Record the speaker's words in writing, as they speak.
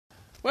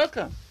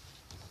Welcome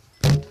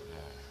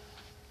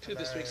to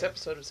this week's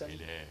episode of Zen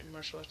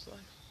Martial Arts Live.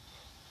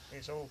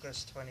 It's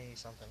August 20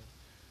 something.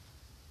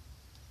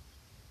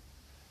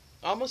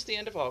 Almost the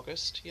end of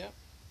August, yep.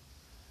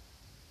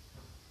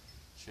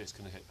 Shit's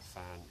going to hit the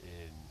fan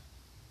in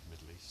the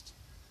Middle East.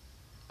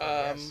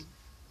 Yes.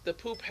 The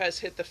poop has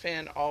hit the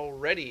fan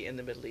already in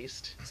the Middle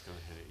East. It's going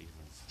to hit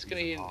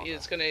it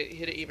It's going to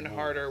hit it even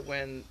harder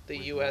when the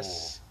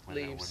U.S.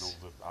 leaves,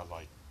 when all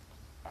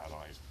the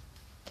Allied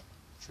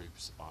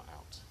troops are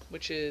out.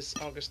 which is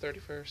August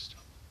 31st,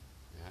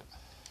 Yeah,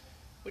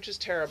 which is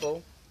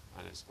terrible.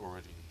 and it's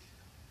already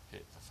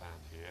hit the fan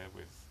here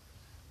with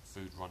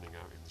food running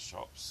out in the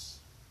shops.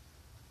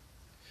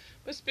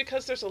 But it's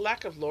because there's a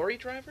lack of lorry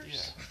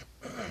drivers.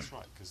 Yeah, that's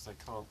right, because they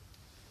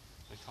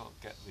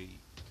can't get the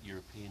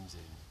Europeans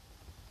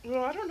in.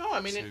 Well, I don't know.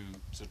 I mean,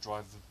 to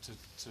drive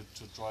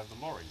the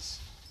lorries.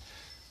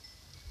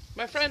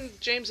 my friend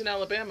James in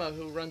Alabama,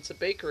 who runs a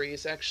bakery,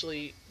 is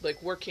actually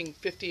like working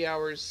 50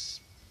 hours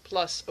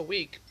plus a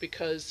week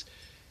because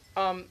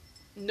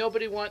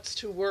nobody wants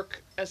to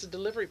work as a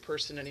delivery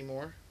person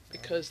anymore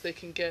because they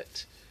can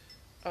get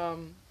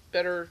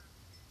better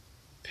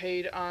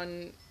paid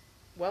on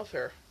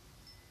welfare.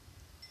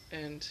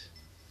 And,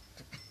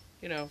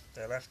 you know...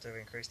 They'll have to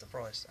increase the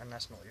price, and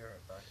that's not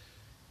Europe,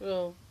 though.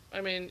 Well,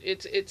 I mean,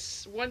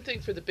 it's one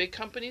thing for the big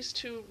companies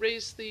to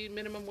raise the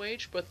minimum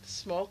wage, but the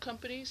small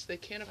companies, they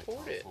can't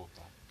afford it.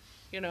 That.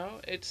 You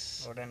know,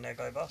 it's... Well, then they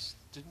go bust.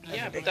 Didn't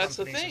Yeah, the but that's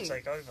the companies thing. will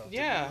take over.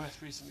 Yeah. Didn't the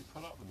US recently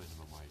put up the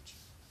minimum wage?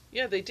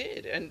 Yeah, they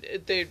did, and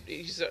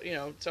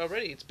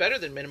it's better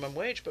than minimum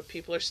wage, but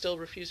people are still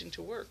refusing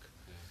to work.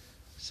 Yeah.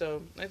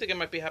 So I think it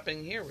might be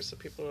happening here, where some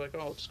people are like, "Oh,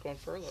 I'll just go on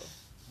furlough."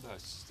 No,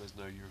 it's just there's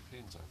no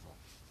Europeans over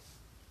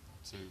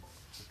to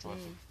drive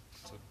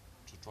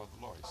to drive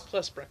the lorries.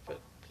 Plus Brexit, And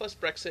plus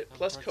Brexit,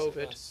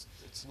 COVID,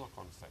 it's a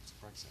knock-on effect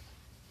of Brexit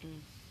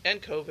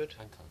and COVID.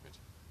 and COVID.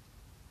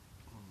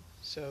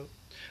 So,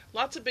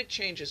 lots of big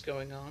changes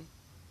going on.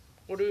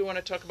 What do we want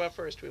to talk about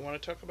first? Do we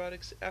want to talk about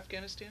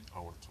Afghanistan? I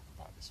want to talk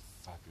about this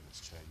fabulous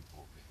chair you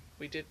bought me.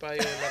 We did buy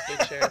you a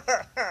lovely chair.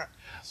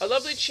 A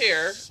lovely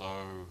chair So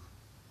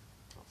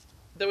comfortable.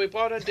 that we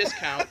bought on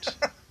discount.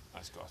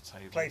 It's got a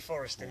table. Play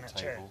Forest in small that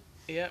chair. table.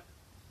 Yep.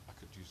 I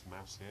could use the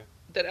mouse here.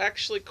 That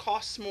actually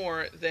costs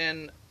more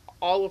than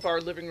all of our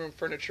living room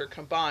furniture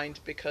combined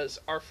because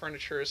our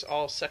furniture is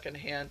all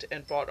secondhand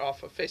and bought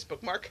off of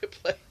Facebook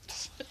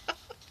Marketplace.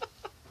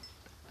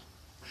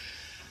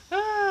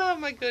 Oh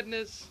my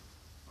goodness.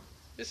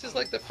 This is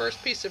like the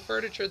first piece of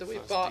furniture that we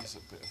First bought.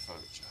 decent bit of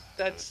furniture.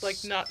 That's like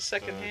It's not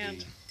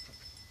secondhand. sturdy,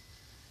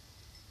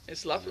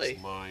 It's and lovely.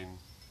 It's mine.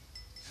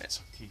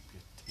 So keep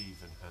your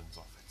teeth and hands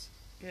off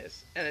it.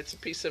 Yes, and it's a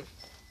piece of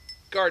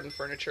garden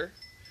furniture,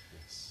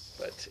 Yes.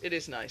 but it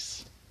is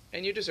nice.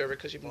 And you deserve it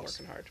because you've been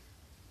working hard.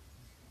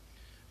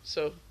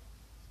 So,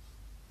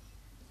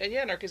 and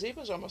yeah, and our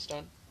gazebo's almost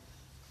done.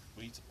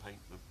 We need to paint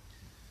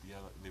the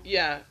yellow.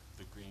 Yeah.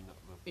 The green up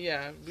the.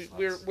 Yeah,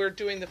 slats. we're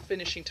doing the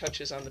finishing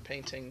touches on the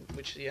painting,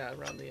 which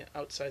around the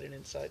outside and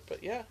inside.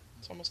 But yeah,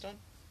 it's almost done.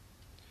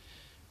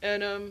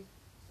 And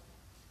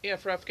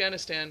for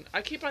Afghanistan,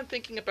 I keep on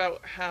thinking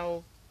about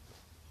how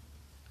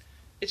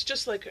it's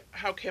just like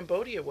how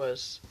Cambodia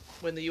was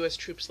when the U.S.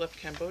 troops left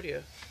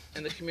Cambodia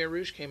and the Khmer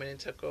Rouge came in and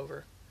took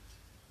over.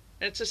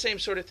 And it's the same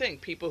sort of thing.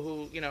 People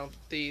who,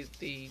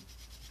 the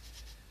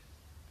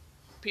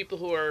people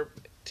who are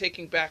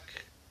taking back,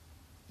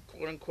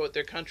 quote unquote,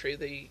 their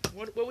country.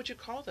 What would you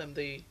call them?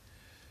 The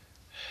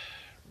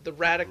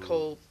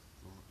radical.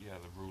 Yeah,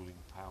 the ruling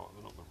power.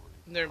 They're not the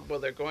ruling power.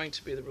 They're going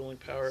to be the ruling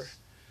power,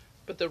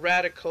 but the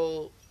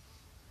radical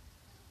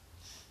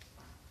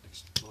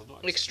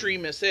Not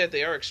extremists.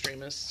 They are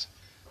extremists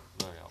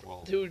They are,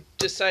 well, who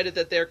decided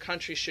that their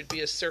country should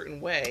be a certain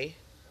way.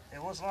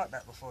 It was like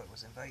that before it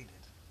was invaded.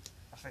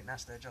 I think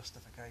that's their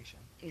justification.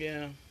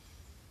 Yeah.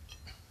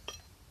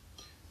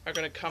 Are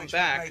going to come Which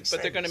back, makes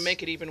but they're going to sense.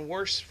 make it even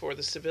worse for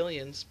the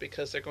civilians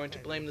because they're going to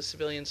blame the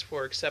civilians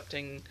for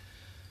accepting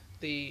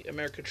the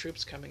American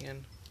troops coming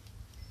in.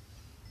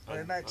 Well,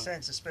 it makes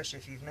sense, especially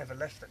if you've never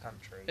left the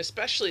country.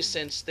 Especially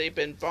since they've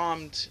been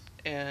bombed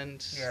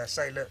and Yeah,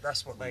 say, look,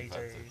 that's what they we've do.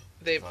 had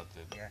they've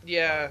Yeah.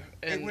 yeah,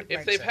 It and would if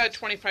make they've had sense.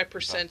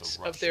 25% We've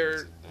had of the their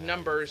Russians in there,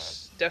 numbers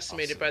we've had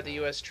decimated us by in the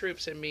there. U.S.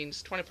 troops, it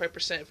means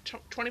 25%. If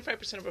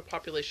 25% of a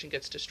population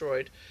gets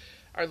destroyed,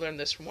 I learned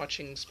this from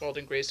watching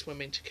Spalding Gray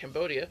swimming to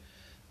Cambodia.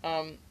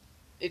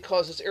 It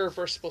causes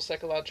irreversible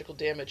psychological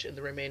damage in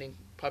the remaining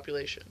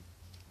population.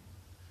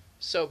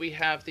 So we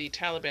have the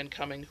Taliban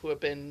coming, who have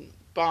been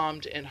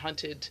bombed and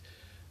hunted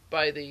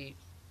by the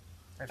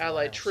Everyone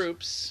Allied else.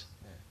 troops,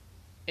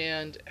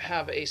 and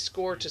have a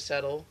score to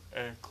settle.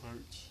 air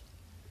quotes.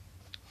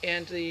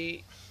 And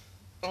the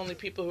only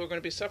people who are going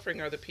to be suffering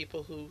are the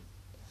people who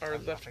are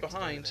Have left nothing to do with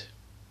behind. it.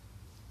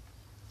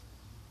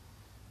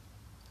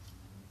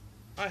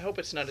 I hope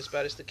it's not as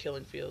bad as the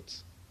killing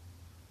fields.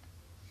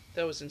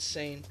 That was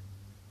insane.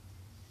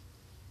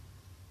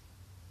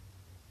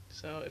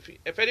 So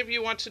if any of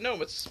you want to know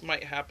what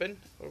might happen,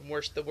 or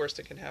the worst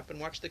that can happen,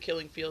 watch The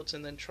Killing Fields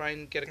and then try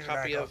and get a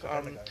copy of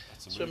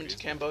That's a Swim movie, into isn't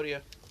it?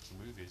 Cambodia. That's a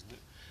movie, isn't it?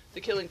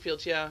 The Killing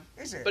Fields, yeah.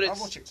 Is it? But I'll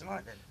it's, watch it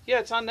tonight then. yeah,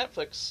 it's on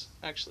Netflix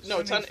actually.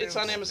 No, Swimming it's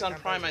on Fields Amazon of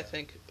Prime, I Cambodia.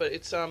 think. But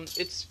it's Incredibly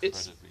it's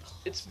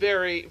awesome.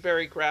 very,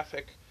 very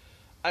graphic.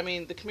 I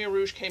mean, the Khmer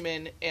Rouge came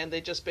in and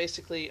they just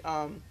basically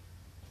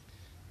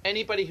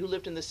anybody who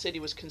lived in the city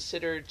was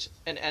considered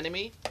an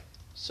enemy.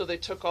 So they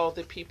took all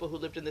the people who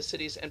lived in the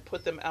cities and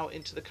put them out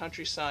into the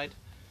countryside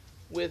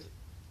with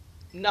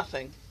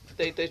nothing.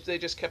 They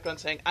just kept on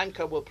saying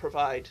Anka will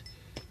provide,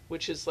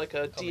 which is like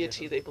a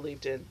deity they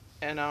believed in,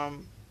 and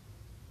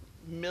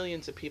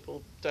millions of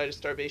people died of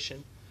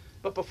starvation.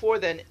 But before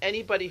then,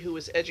 anybody who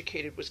was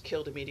educated was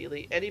killed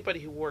immediately. Anybody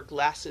who wore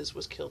glasses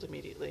was killed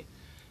immediately.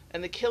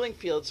 And the killing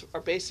fields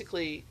are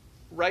basically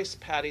rice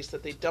paddies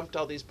that they dumped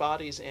all these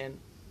bodies in,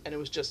 and it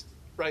was just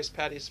rice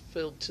paddies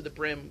filled to the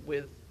brim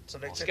with So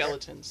they took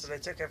skeletons. So they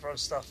took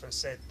everyone's stuff and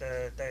said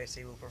the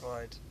deity will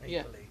provide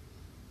equally.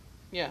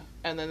 Yeah,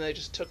 and then they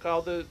just took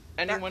all the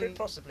That could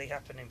possibly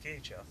happen in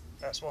future.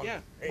 That's one. Yeah.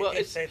 Well,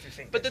 It's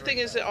everything. but the gets thing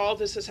written is that down. all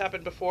this has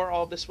happened before.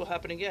 All this will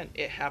happen again.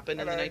 It happened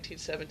in the Hello.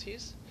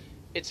 1970s.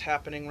 It's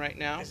happening right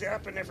now. Does it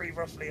happen every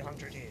roughly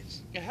 100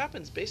 years? It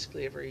happens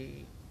basically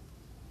every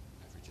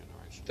Every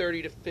generation.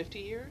 30 to 50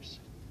 years.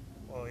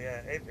 Well,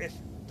 yeah.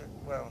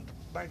 Well,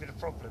 maybe the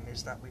problem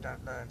is that we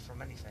don't learn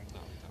from anything. No,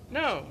 we don't.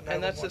 No, No and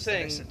one that's the wants to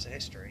thing. listen to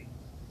history,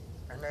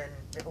 and then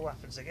it all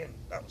happens again.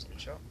 That was a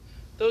good shot.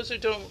 Those who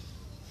don't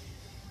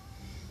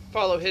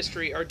follow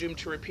history are doomed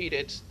to repeat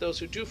it. Those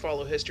who do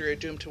follow history are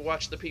doomed to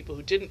watch the people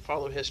who didn't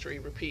follow history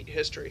repeat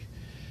history.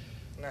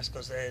 And that's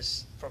because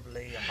there's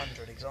probably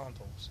 100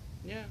 examples.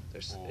 Yeah,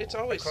 there's. Or It's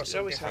always. across It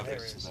always different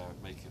happens. areas.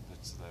 Making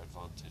it to their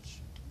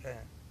advantage. Yeah.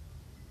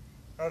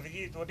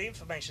 Well, the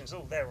information's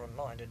all there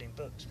online and in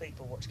books.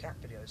 People watch cat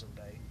videos all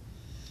day,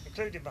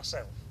 including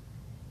myself.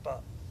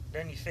 But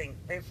then you think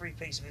every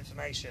piece of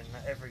information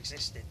that ever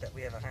existed that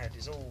we ever had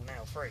is all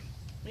now free.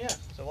 Yeah.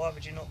 So why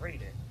would you not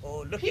read it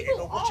or look People at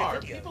it or watch are.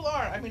 a video? People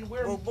are. I mean,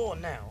 we're more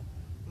now.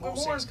 more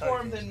since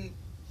informed COVID. than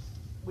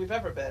we've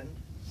ever been.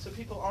 So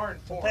people are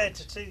informed. Compared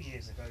to 2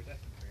 years ago,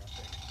 definitely, I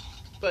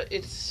think. But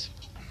it's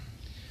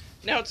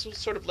now it's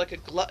sort of like a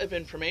glut of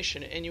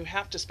information, and you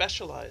have to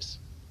specialize.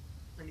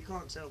 And you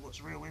can't tell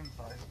what's real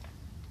info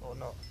or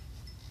not.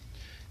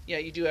 Yeah,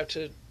 you do have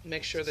to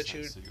make sure that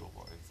you. Censor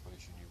what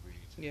information you read.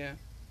 Yeah.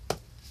 The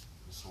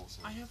sources.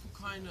 I have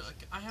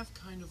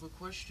kind of a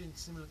question,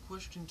 similar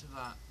question to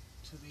that,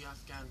 to the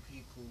Afghan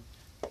people.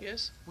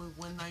 Yes.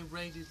 When they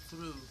raided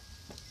through,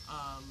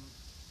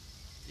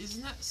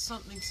 isn't that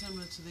something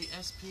similar to the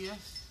SPF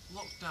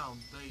lockdown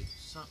they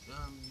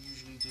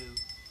usually do?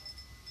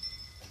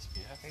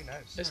 SPF? Who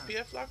knows? Yeah.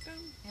 SPF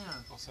lockdown? Yeah.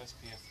 What's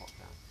SPF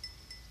lockdown?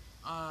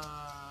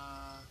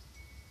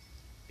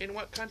 In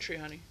what country,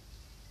 honey?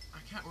 I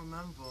can't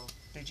remember.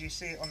 Did you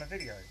see it on a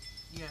video?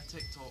 Yeah,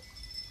 TikTok.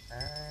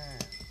 Ah.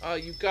 Oh,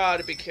 you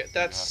gotta be careful.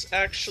 That's have to-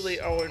 actually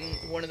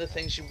one of the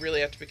things you really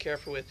have to be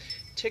careful with.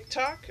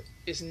 TikTok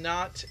is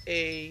not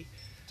a.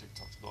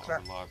 TikTok's not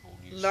Crap. a reliable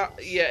news source.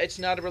 Yeah, it's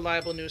not a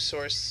reliable news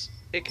source.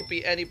 It could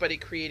be anybody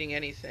creating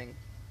anything.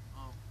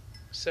 Oh.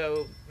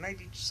 So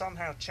Maybe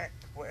somehow check.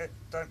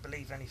 Don't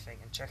believe anything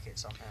and check it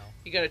somehow.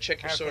 you gotta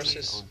check your How can you-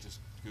 sources. Or just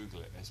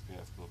Google it,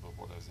 SPF, blah, blah,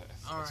 what is it?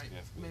 Alright, SPF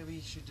mean? maybe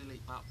you should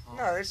delete that part.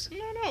 No, it's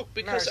No,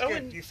 because no, it's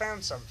Owen. good. You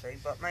found something,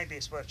 but maybe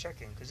it's worth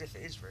checking because if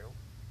it is real,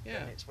 Yeah.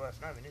 then it's worth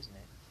knowing, isn't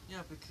it?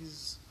 Yeah,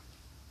 because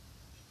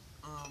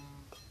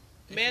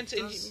if Man's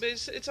it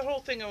does- it's a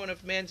whole thing, Owen,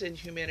 of man's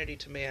inhumanity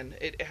to man.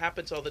 It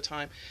happens all the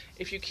time.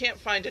 If you can't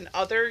find an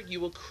other, you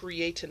will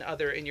create an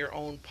other in your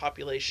own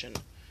population,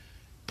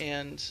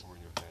 and Or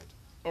in your head.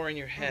 or in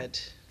your head.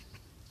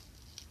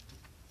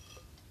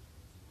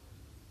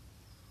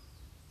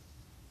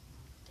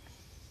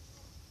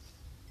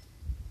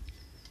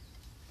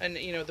 And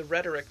the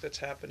rhetoric that's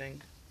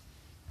happening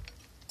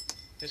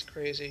is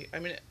crazy. I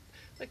mean,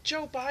 like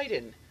Joe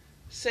Biden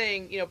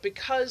saying,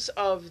 because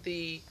of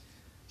the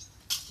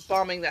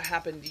bombing that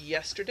happened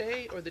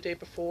yesterday or the day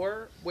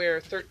before,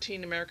 where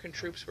 13 American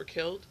troops were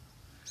killed,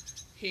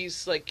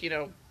 he's like,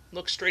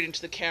 looks straight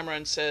into the camera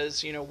and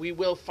says, we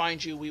will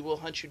find you, we will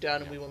hunt you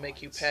down, and we will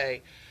make you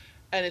pay.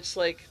 And it's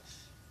like,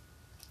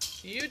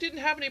 you didn't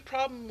have any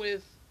problem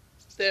with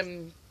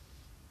them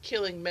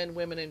killing men,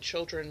 women, and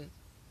children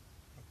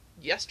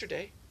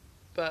yesterday,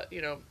 but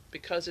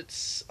because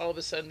it's all of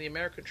a sudden the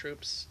American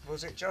troops.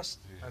 Was it just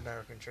Yeah.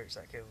 American troops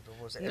that killed,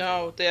 or was it? No,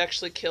 everyone? they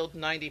actually killed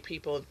 90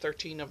 people, and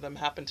 13 of them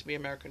happened to be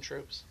American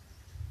troops.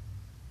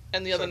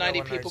 And the So other no 90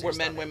 one knows people were who's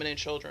men, done it. women, and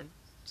children.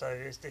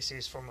 So this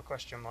is from a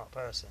question mark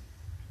person.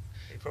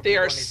 He probably They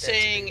are wanted there to be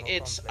saying more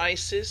it's conflict.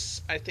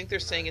 ISIS. I think they're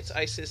Who saying knows? it's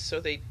ISIS, so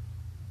they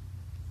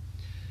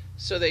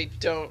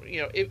don't.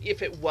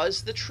 If it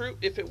was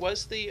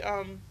the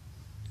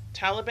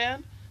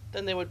Taliban,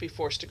 then they would be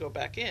forced to go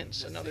back in.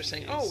 So The now they're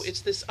thing saying, is,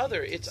 it's this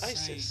other, you it's can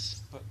ISIS. say-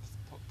 but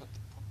the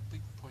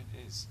big point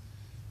is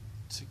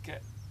to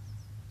get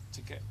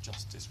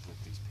justice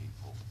with these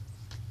people,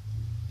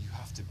 you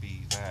have to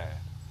be there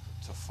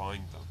to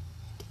find them.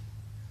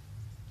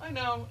 I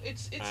know,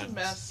 it's a And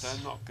mess.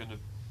 they're not going to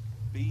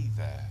be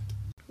there.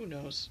 Who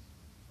knows?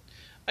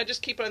 I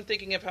just keep on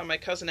thinking of how my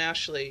cousin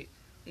Ashley,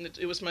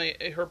 it was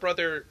her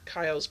brother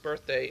Kyle's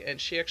birthday, and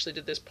she actually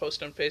did this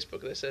post on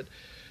Facebook. They said,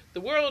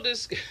 "The world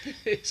is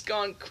it's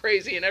gone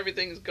crazy and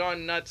everything's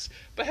gone nuts,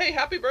 but hey,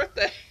 happy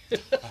birthday!"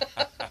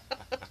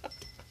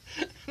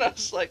 And I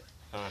was like,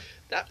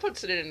 that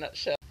puts it in a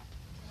nutshell.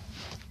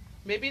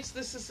 Maybe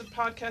this is a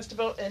podcast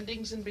about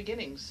endings and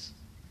beginnings.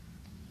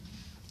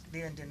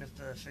 The ending of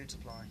the food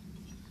supply.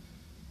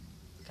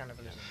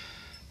 Cannibalism.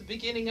 The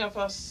beginning of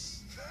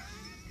us.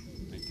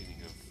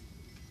 Beginning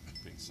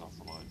of being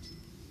self-reliant.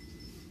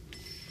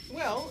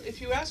 Well,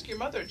 if you ask your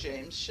mother,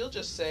 James, she'll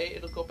just say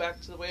it'll go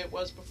back to the way it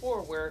was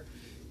before, where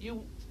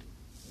you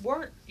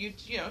weren't, you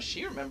know,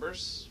 she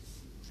remembers,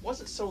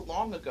 wasn't so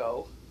long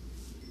ago,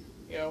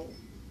 you know,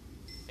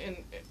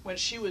 when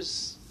she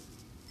was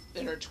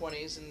in her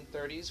 20s and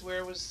 30s, where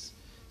it was,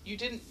 you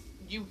didn't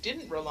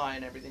rely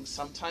on everything.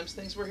 Sometimes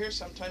things were here,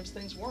 sometimes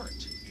things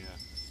weren't. Yeah.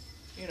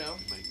 You know,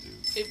 They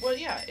do.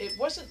 it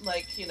wasn't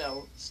like, you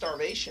know,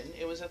 starvation.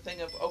 It was a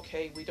thing of,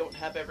 okay, we don't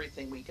have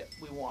everything we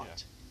want.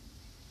 Yeah.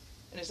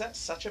 And is that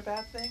such a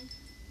bad thing?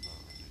 No,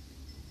 really.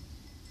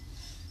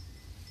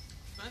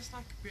 That's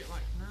like a bit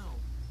like now.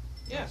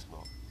 Yeah. It's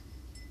not.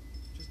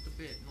 Just a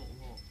bit, not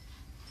a lot.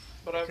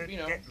 But I, Could you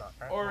know, get like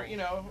that or more. you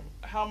know,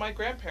 how my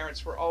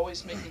grandparents were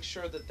always making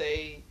sure that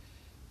they,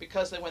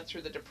 because they went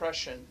through the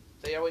Depression,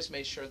 they always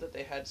made sure that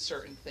they had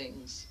certain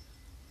things,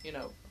 you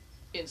know,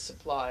 in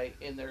supply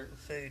in their,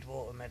 Food,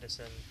 water,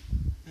 medicine,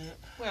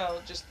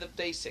 well, just the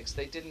basics.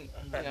 They didn't,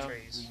 and you know,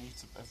 batteries. We need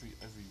to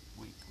every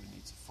week we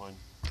need to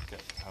put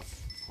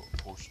a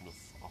portion of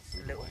our A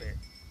food little away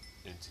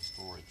bit. into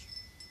storage.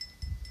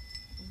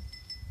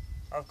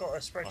 I've got a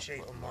Like spreadsheet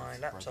put on a my loaf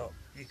of laptop.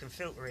 You can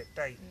filter it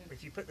date. Yeah.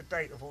 If you put the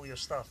date of all your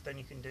stuff, then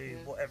you can do Yeah.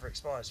 whatever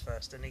expires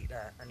first and eat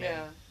that. And yeah,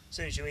 then as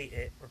soon as you eat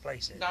it,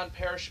 replace it.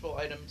 non-perishable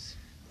items.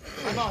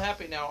 I'm all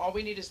happy now. All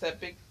we need is that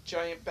big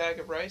giant bag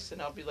of rice,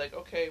 and I'll be like,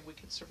 okay, we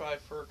can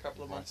survive for a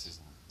couple of Rice months.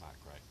 isn't that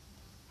great.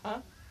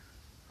 Huh?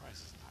 Rice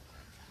isn't that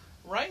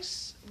great.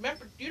 Rice?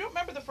 Remember? You don't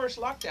remember the first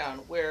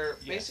lockdown where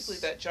Yes, basically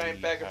that giant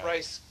we bag of had-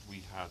 rice.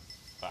 We had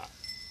that,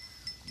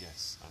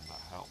 yes, and that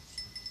helps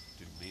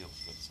do meals,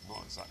 but it's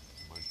not exactly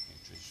the most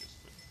nutritious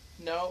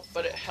food. No,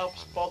 but it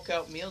helps bulk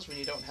out meals when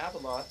you don't have a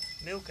lot.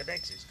 Milk and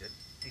eggs is good.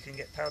 You can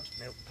get powdered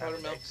milk,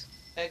 Powdered milk. eggs.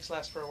 Eggs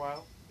last for a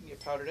while. You can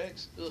get powdered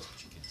eggs. Ugh.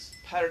 Chickens.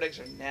 Powdered eggs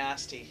are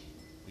nasty.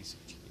 We some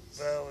chickens.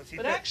 Well, if you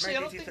But put, actually, I maybe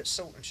don't if you think- put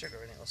salt and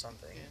sugar in it or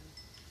something. Yeah.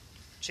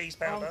 Cheese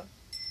powder.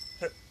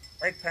 Put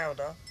egg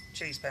powder,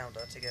 cheese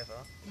powder together.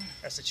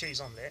 That's a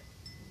cheese omelette.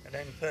 And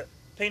then put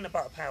peanut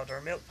butter powder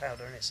and milk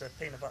powder, and it's a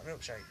peanut butter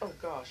milkshake. Oh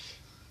gosh.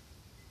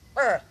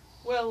 Ah!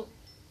 Well,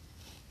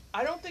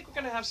 I don't think we're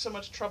going to have so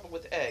much trouble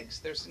with eggs.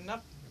 There's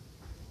enough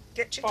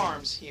Get chicken.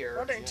 farms Why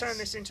here. don't you turn Yes.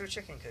 this into a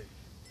chicken coop?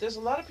 There's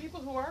a lot of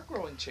people who are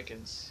growing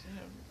chickens. You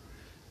know,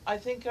 I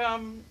think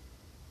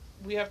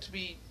we have to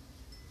be.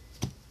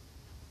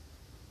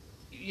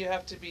 You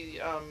have to be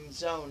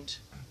zoned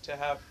to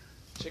have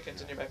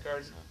chickens in your back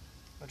garden.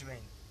 What do you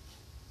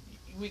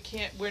mean? We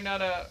can't. We're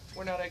not a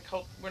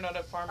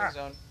farming Ah.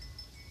 zone.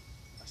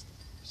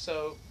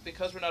 So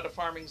because we're not a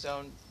farming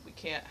zone, we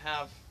can't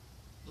have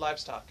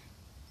livestock.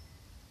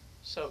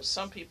 So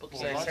some people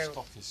Well, can.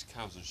 livestock is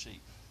cows and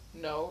sheep.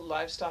 No,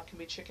 livestock can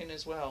be chicken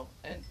as well,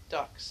 and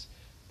ducks.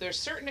 There's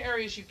certain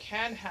areas you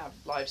can have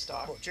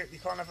livestock. What, you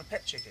can't have a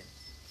pet chicken?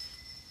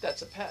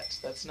 That's a pet.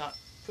 That's not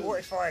food. What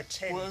if I had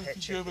 10 Well, pet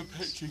if you have a chickens?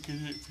 pet chicken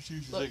and it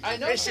produces Look, eggs. I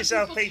know This some is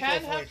how people people can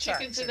avoid have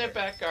chickens tax, in their isn't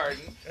it? back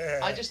garden. Yeah.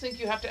 I just think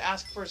you have to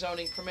ask for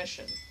zoning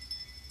permission.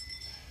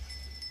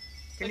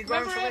 Can you Like, grow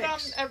them remember from at,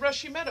 eggs? at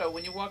Rushy Meadow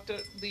when you walked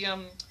the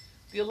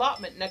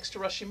allotment next to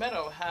Rushy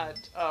Meadow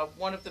had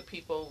one of the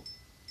people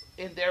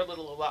in their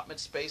little allotment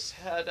space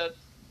had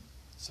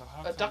So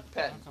how a come, duck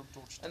pen, how come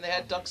Dorchester and they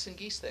had Primary- ducks and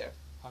geese there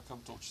How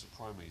come Dorchester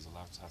Primary is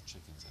allowed to have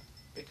chickens in?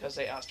 because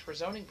they asked for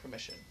zoning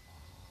permission.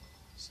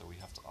 So we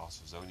have to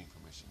ask for zoning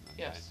permission, and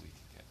Yes. then we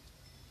can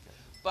get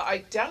But I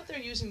doubt they're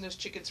using those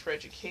chickens for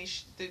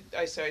education.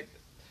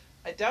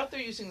 I doubt they're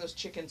using those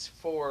chickens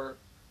for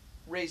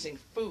raising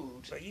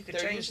food. But you could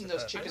They're change using the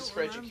those purpose. chickens I don't for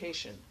remember.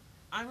 education.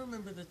 I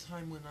remember the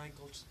time when I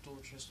got to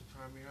Dorchester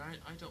Primary.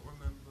 I don't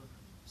remember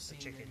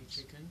seeing any chickens.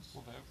 chickens.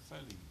 Well, they're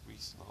fairly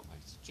recent, aren't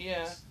they?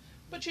 Yeah.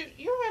 But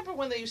you remember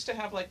when they used to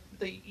have like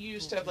the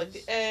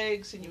Porkies.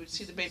 eggs, and you would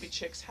see the baby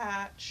chicks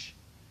hatch,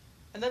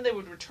 and then they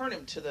would return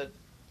them to the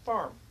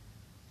farm.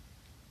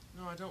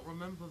 No, I don't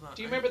remember that.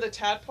 Do you remember the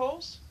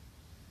tadpoles?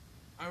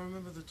 I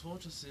remember the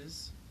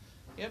tortoises.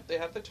 Yep, they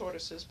have the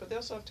tortoises, but they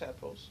also have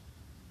tadpoles.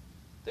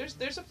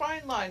 There's a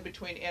fine line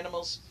between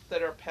animals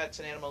that are pets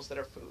and animals that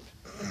are food.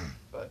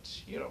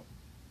 But, you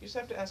just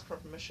have to ask for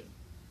permission.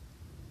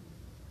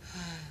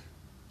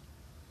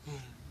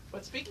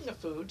 But speaking of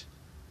food,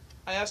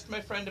 I asked my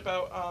friend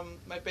about,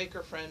 my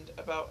baker friend,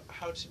 about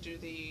how to do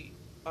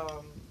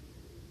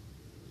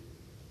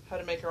how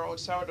to make our own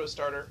sourdough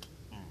starter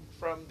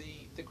from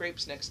the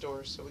grapes next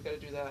door, so we gotta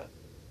do that.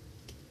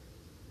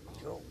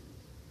 Cool.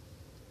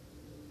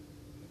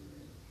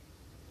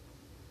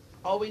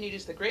 All we need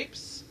is the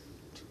grapes,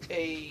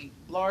 a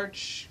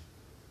large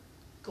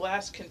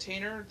glass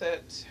container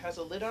that has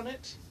a lid on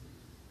it,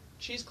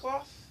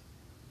 cheesecloth,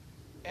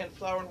 and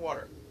flour and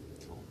water.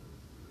 Cool.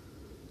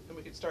 And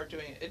we can start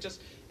doing it.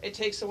 It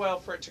takes a while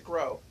for it to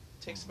grow.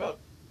 It takes about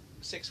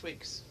 6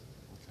 weeks.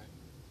 Okay.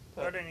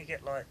 Why But don't you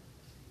get like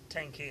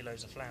 10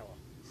 kilos of flour?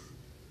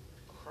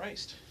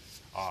 Christ.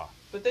 Ah,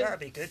 But then, That'd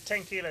be good.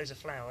 10 kilos of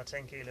flour,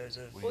 10 kilos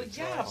of... Well, well, you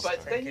yeah, try but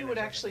to- then you 10 would kilos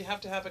of actually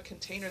have to have a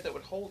container that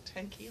would hold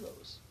 10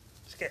 kilos.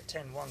 Let's get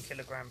 10 1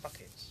 kilogram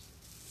buckets.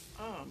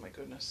 Oh my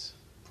goodness.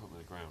 put them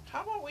in the ground.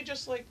 How about we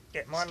just like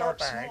Get mylar start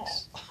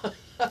bags, small?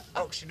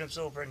 oxygen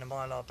absorber in the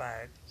mylar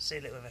bag,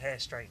 seal it with a hair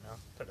straightener,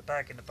 put the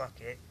bag in the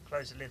bucket,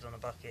 close the lid on the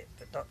bucket,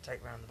 put duct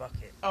tape around the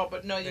bucket. Oh,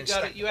 but no, you Then got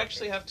stack it. the You bucket.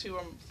 actually have to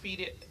feed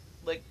it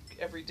like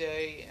every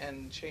day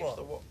and change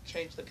What?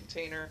 change the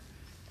container.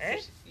 Eh?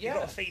 Yeah. You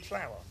gotta feed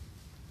flour.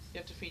 You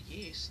have to feed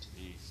yeast,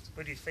 Yeast.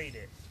 What do you feed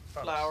it?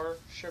 Bugs? flour,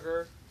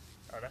 sugar.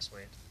 Oh, that's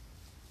weird.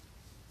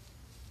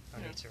 I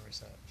Yeah. need to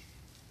research.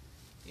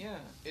 Yeah,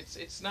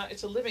 it's not.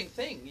 It's a living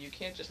thing. You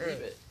can't just Sure.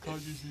 leave it.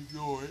 Can't just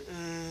ignore it.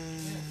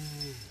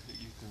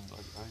 You can.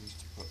 I used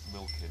to put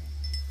milk in.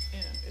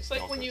 Yeah, it's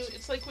like when you. Yogurt.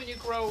 It's like when you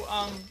grow.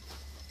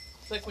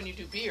 It's like when you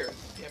do beer.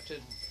 You have to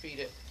feed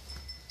it.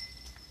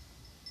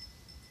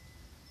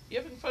 You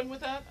having fun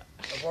with that?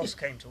 A wasp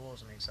came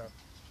towards me, so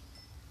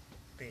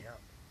beat up.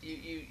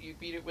 You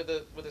beat it with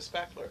a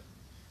spackler.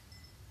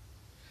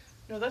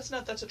 No, that's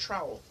not. That's a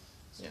trowel.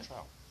 It's Yeah. a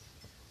trowel.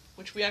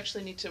 Which we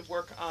actually need to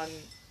work on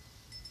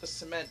the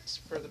cement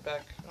for the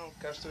back. Oh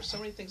gosh, there were so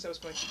many things I was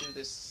going to do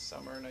this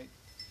summer, and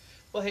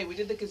well, hey, we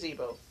did the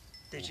gazebo.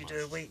 Did you do a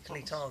Almost. weekly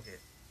Almost. target?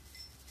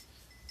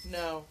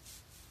 No,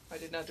 I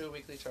did not do a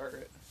weekly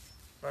target.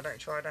 Why don't you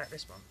try that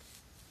this month?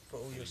 For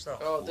all your stuff.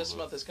 Oh, All this the-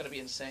 month is going to be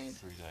insane.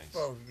 3 days.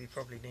 Well, you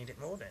probably need it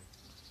more then.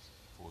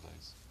 4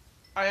 days.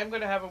 I am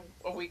going to have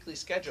a weekly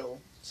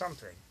schedule.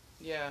 Something.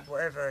 Yeah,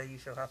 Whatever you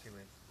feel happy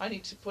with. I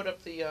need to put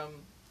up the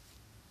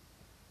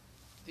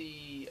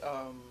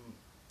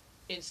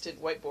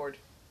instant whiteboard,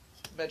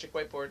 magic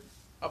whiteboard,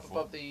 up For-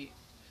 above the,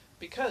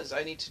 because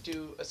I need to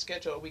do a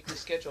schedule, a weekly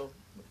schedule.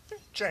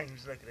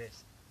 James, look at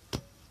this.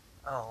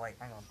 Oh, wait,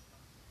 hang on.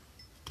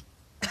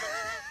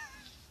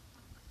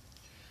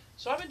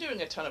 So I've been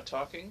doing a ton of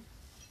talking.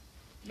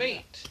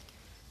 Mate,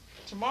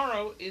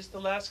 tomorrow is the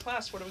last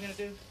class. What are we going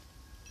to do?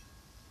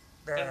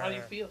 And how do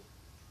you feel?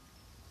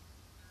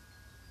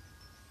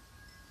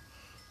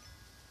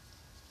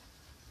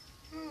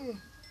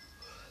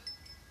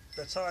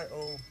 The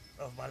title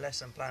of my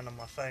lesson plan on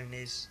my phone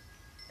is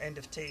End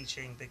of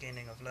Teaching,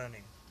 Beginning of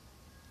Learning.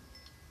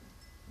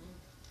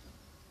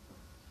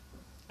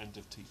 End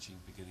of teaching,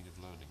 beginning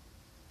of learning.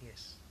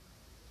 Yes.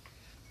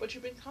 But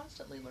you've been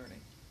constantly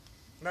learning.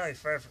 No,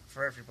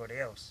 for everybody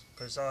else,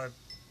 because I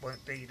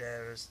won't be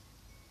there as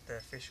the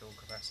official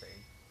capacity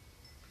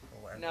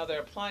or whatever. Now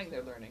they're applying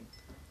their learning.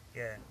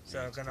 Yeah, so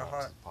You I'm need to going to go out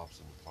hire. to the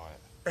pubs and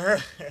apply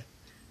it.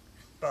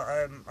 But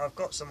I've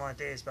got some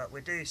ideas, but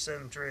we do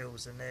some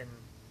drills and then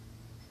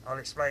I'll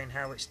explain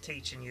how it's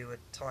teaching you a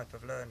type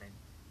of learning,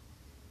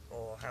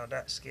 or how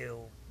that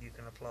skill you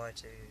can apply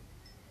to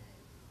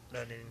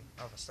learning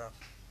other stuff.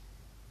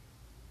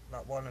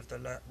 Like one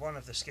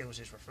of the skills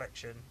is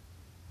reflection,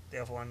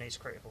 the other one is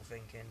critical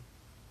thinking,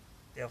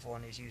 the other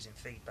one is using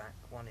feedback,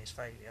 one is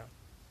failure.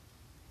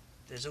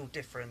 There's all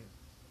different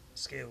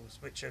skills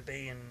which are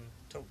being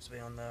taught to me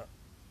on the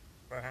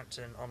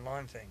Roehampton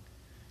online thing.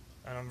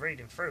 And I'm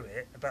reading through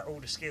it about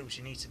all the skills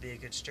you need to be a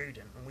good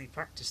student, and we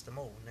practice them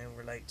all, and they'll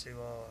relate to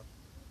our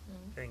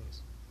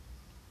things.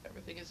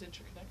 Everything is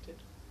interconnected.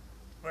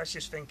 Well, that's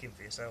just thinking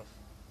for yourself.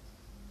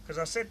 Because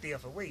I said the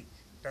other week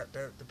that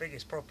the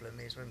biggest problem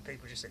is when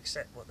people just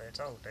accept what they're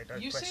told. They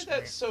don't You say question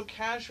that it. so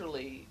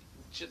casually.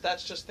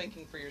 That's just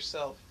thinking for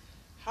yourself.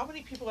 How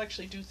many people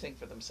actually do think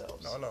for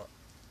themselves? Not a lot.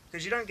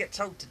 Because you don't get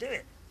told to do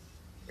it,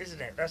 isn't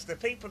it? That's the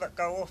people that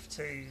go off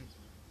to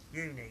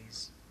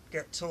unis,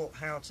 get taught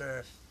how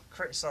to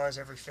criticise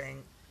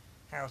everything,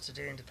 how to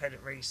do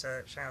independent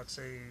research, how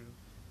to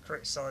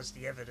criticise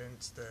the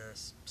evidence, the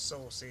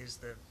sources,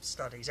 the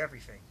studies,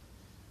 everything.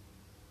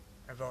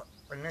 And like,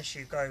 unless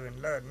you go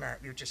and learn that,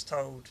 you're just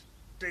told,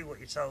 do what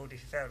you're told.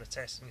 If you fail the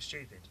test, then you're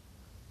stupid.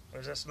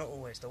 Whereas that's not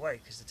always the way,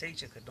 because the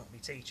teacher could not be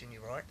teaching you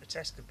right. The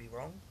test could be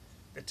wrong.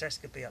 The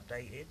test could be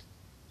updated.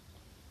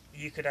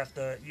 You could have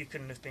you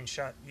couldn't have been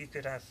shut. You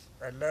could have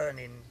a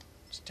learning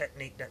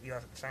technique that you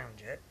haven't found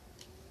yet.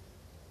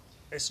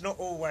 It's not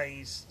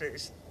always.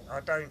 I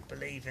don't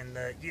believe in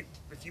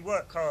if you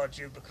work hard,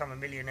 you'll become a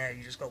millionaire.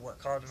 You just got to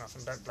work hard enough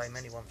and don't blame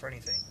anyone for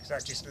anything, because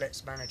that just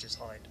lets managers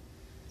hide.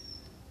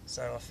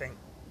 So I think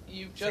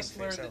You've just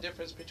for learned the yourself.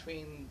 difference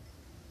between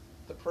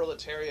the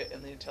proletariat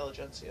and the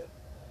intelligentsia.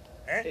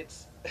 eh?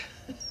 It's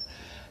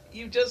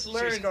you just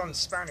learned. She's gone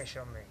Spanish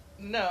on me.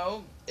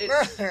 No,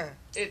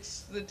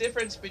 it's the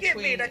difference Give me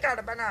between the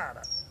cara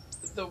banana.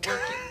 the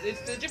working.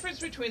 It's the difference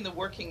between the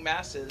working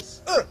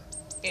masses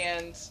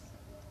and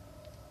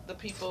the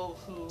people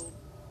who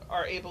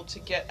are able to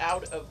get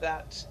out of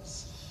that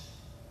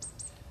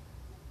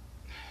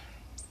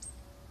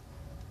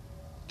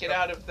get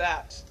out of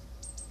that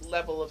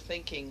level of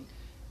thinking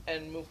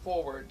and move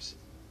forward.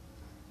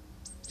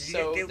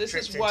 So this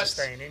is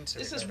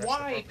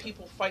why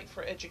people fight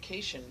for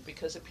education,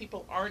 because if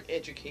people aren't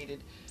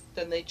educated,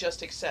 then they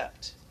just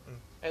accept,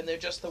 and they're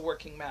just the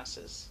working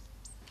masses,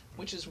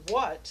 which is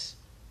what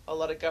a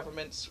lot of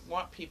governments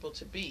want people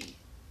to be.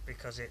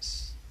 Because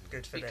it's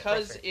good for their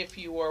Because profit. if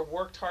you are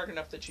worked hard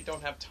enough that you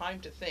don't have time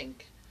to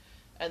think,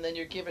 and then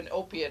you're given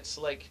opiates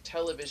like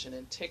television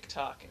and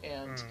TikTok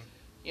and,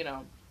 you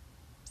know,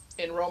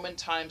 in Roman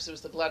times it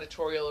was the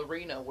gladiatorial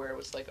arena where it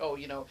was like, oh,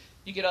 you know,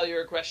 you get all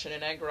your aggression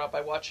and anger out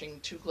by watching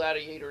two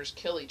gladiators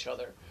kill each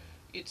other.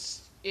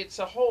 It's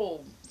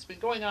been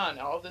going on.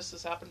 All of this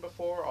has happened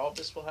before. All of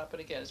this will happen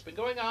again. It's been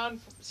going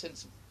on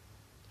since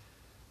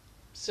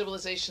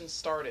civilization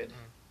started.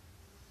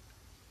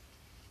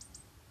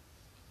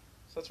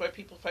 So that's why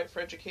people fight for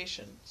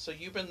education. So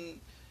you've been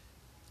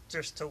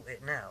just taught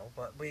it now,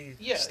 but we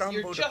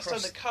stumbled you're just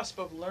across, on the cusp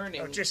of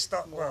learning.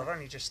 I've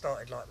only just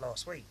started like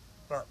last week,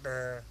 but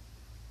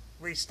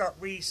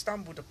we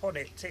stumbled upon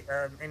it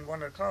in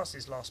one of the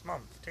classes last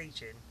month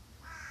teaching,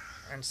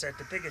 and said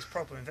the biggest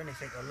problem with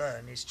anything I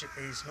learn is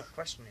not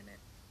questioning it,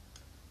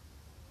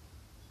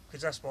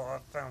 because that's what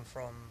I've found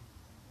from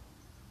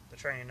the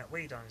training that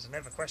we done, is I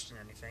never question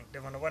anything.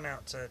 Then when I went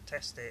out to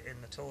test it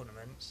in the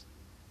tournaments,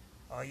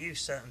 I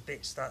used certain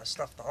bits that are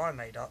stuff that I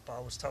made up but I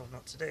was told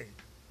not to do.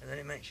 And then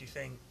it makes you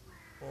think,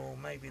 well,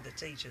 maybe the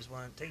teachers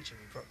weren't teaching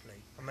me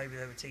properly, or maybe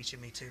they were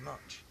teaching me too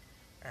much.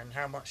 And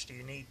how much do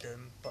you need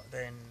them? But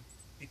then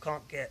you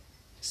can't get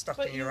stuck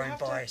in your own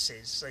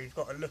biases, so you've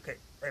got to look at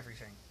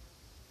everything.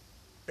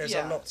 There's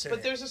a lot to it.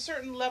 But there's a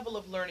certain level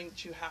of learning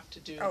that you have to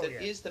do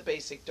is the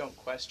basic don't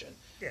question.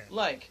 Yeah.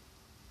 Like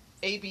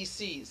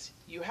ABCs.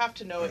 You have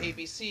to know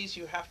ABCs,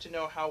 you have to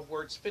know how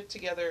words fit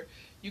together.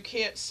 You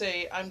can't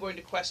say, I'm going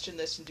to question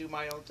this and do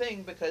my own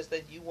thing, because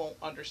then you won't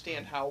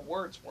understand how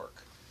words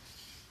work.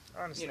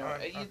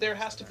 There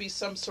has to be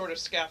some sort of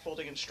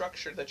scaffolding and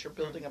structure that you're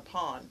building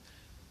upon.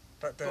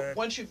 But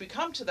once you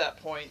become to that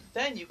point,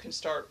 then you can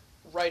start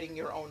writing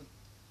your own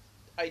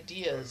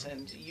ideas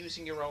and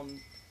using your own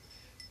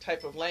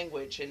type of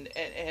language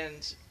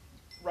and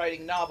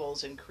writing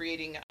novels and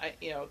creating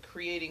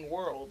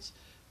worlds.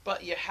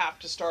 But you have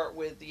to start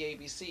with the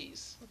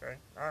ABCs. Okay,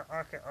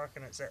 I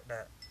can accept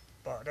that,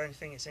 but I don't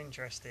think it's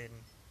interesting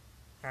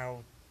how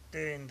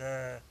doing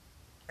the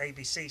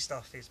ABC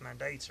stuff is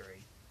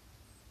mandatory.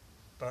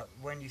 But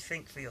when you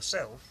think for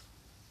yourself,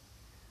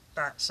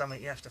 that's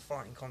something you have to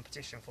fight in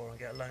competition for and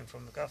get a loan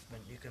from the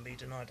government. You can be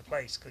denied a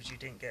place because you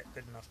didn't get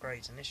good enough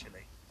grades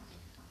initially.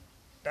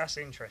 That's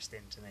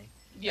interesting to me.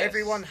 Yes,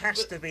 everyone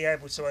has to be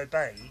able to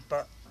obey,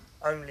 but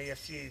only a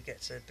few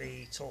get to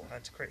be taught how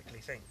to critically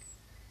think.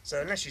 So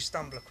unless you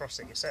stumble across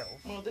it yourself...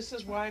 Well, this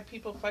is why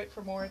people fight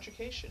for more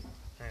education.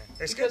 Yeah.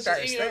 It's because, good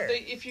that it's there.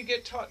 If you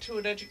get taught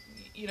to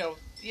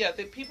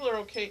the people are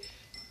okay.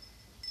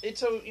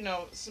 It's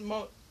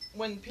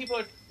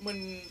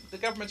when the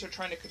governments are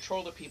trying to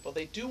control the people,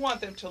 they do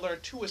want them to learn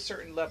to a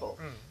certain level.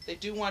 They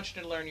do want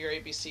you to learn your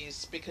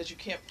ABCs because you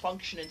can't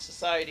function in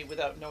society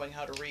without knowing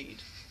how to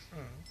read.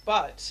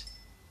 But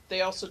they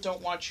also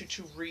don't want you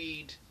to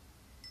read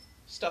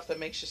stuff that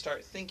makes you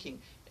start thinking.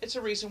 It's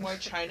a reason why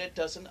China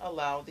doesn't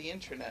allow the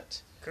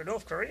internet.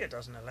 North Korea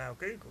doesn't allow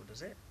Google,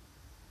 does it?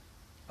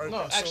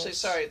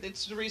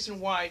 It's the reason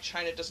why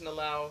China doesn't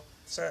allow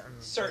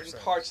certain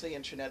parts of the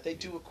internet. They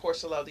do, of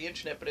course, allow the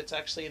internet, but it's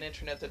actually an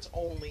internet that's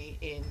only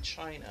in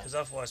China. Because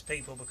otherwise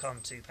people become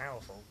too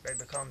powerful.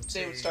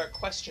 They would start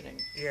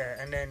questioning.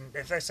 Yeah, and then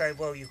if they say,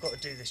 well, you've got to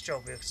do this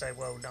job, we could say,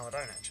 well, no, I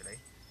don't actually.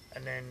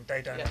 And then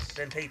they don't. Yes.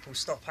 Then people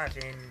stop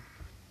having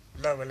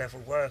lower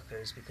level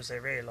workers because they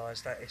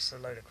realise that it's a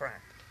load of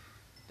crap.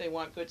 They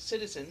want good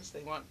citizens,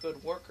 they want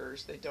good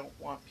workers, they don't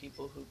want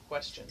people who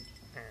question.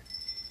 Yeah.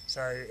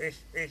 So if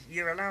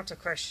you're allowed to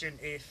question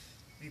if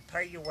you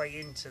pay your way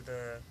into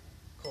the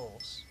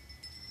course,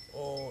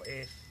 or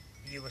if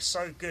you were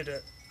so good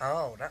at,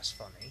 that's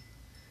funny,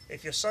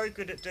 if you're so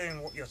good at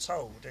doing what you're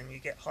told and you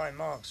get high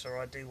marks or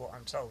I do what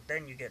I'm told,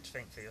 then you get to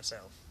think for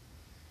yourself.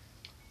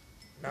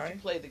 No? You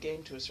play the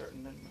game to a certain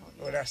amount.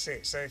 Yeah. Well, that's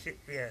it. So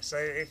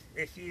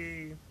if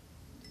you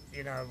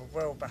are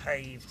well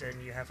behaved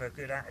and you have a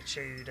good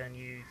attitude and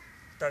you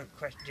don't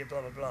question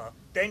blah blah blah,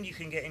 then you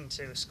can get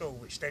into a school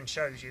which then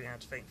shows you how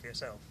to think for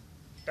yourself.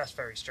 That's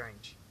very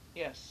strange.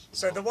 Yes.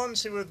 So the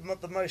ones who are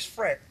the most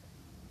threat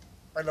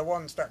are the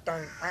ones that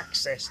don't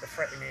access the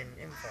threatening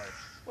info.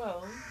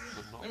 Well,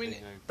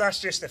 that's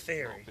just a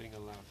theory. Not being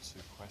allowed to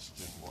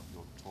question what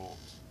you're taught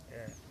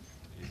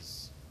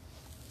is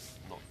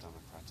not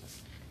democratic.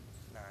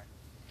 No.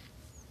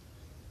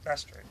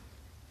 That's true.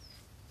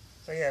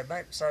 So yeah,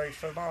 so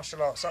for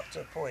martial arts, up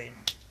to a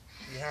point,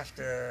 you have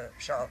to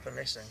shut up and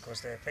listen,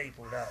 because there are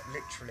people that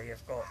literally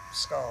have got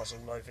scars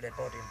all over their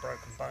body and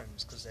broken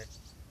bones because they're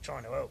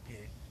trying to help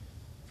you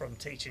from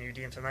teaching you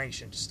the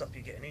information to stop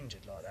you getting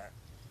injured like that.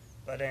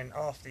 But then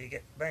after you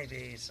get,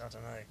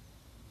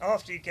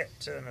 after you get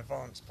to an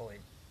advanced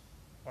point,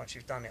 once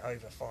you've done it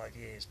over 5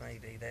 years,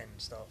 maybe then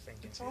start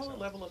thinking. It's all a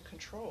level of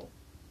control.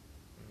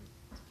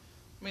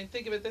 I mean,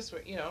 think of it this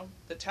way.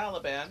 The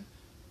Taliban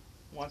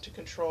want to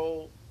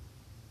control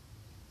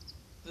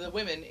the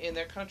women in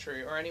their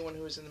country or anyone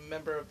who is a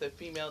member of the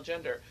female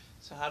gender.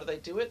 So how do they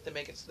do it? They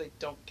make it so they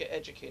don't get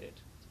educated.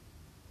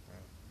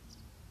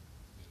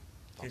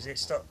 Because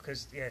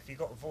if you've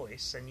got a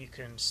voice, then you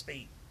can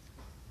speak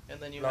And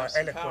then you have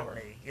some power.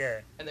 eloquently. Yeah.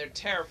 And they're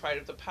terrified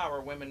of the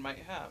power women might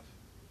have.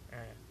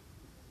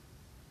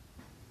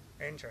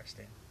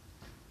 Interesting.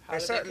 How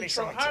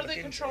do they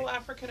control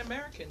African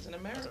Americans in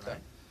America?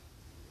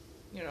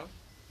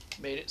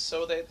 Made it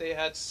so that they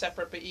had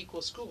separate but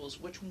equal schools,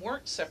 which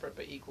weren't separate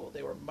but equal.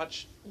 They were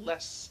much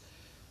less.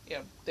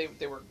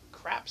 They were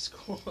crap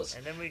schools,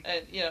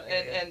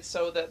 and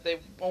so that they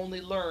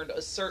only learned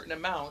a certain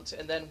amount,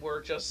 and then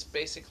were just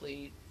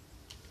basically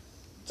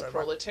the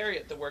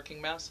proletariat, the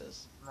working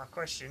masses. My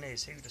question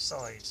is, who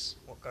decides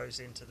what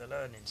goes into the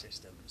learning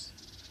systems?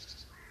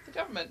 The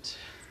government.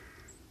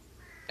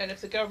 And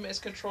if the government is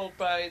controlled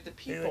by the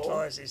people... Who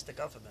advises the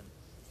government?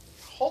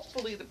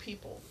 Hopefully the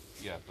people.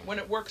 Yeah, but when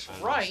it works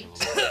right,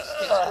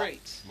 it's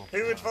great.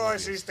 Who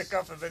advises the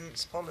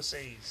government's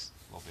policies?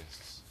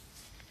 Lobbyists.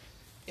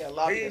 Yeah,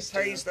 lobbyists. Who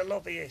pays the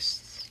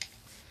lobbyists?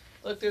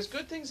 Look, there's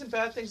good things and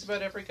bad things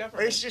about every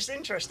government. It's just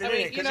interesting, isn't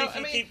it? Because if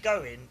you keep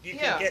going, you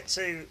can get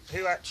to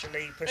who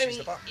actually pushes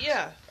the buttons.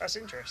 Yeah. That's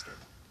interesting.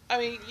 I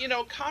mean,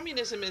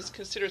 communism is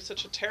considered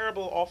such a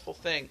terrible, awful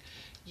thing.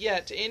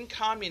 Yet, in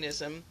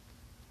communism,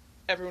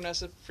 everyone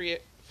has a free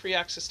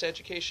access to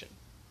education.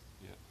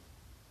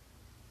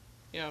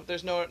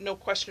 There's no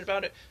question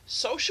about it.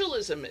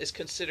 Socialism is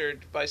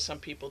considered by some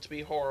people to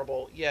be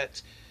horrible,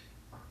 yet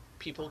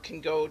people can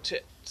go to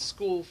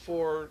school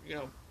for,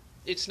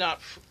 it's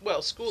not,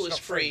 school is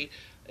free.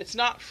 It's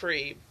not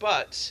free,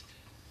 but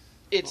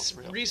it's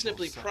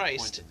reasonably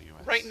priced.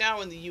 Right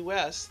now in the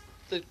U.S.,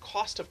 the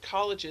cost of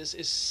colleges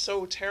is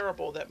so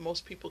terrible that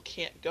most people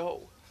can't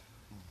go.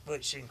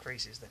 Which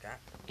increases the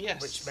gap.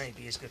 Yes. Which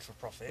maybe is good for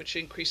profit. Which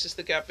increases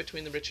the gap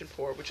between the rich and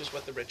poor, which is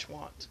what the rich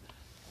want.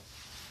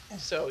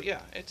 So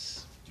yeah,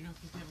 it's. Do you know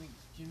if you can get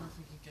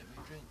me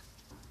a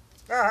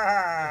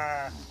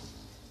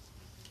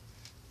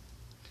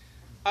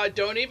drink?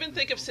 Don't even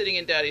think of sitting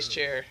in Daddy's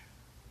chair.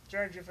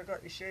 James, you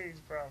forgot your shoes,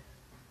 bro.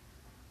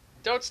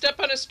 Don't step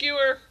on a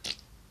skewer.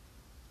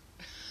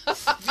 You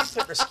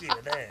put the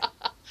skewer there.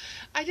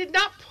 I did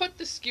not put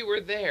the skewer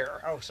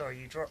there. Oh, sorry,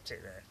 you dropped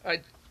it there.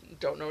 I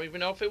don't even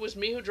know if it was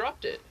me who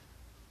dropped it.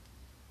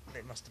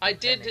 It must have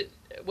been Penny.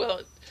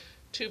 Well,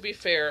 to be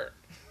fair,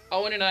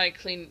 Owen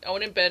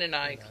and Ben and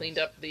I cleaned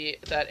up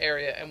that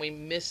area, and we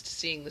missed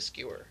seeing the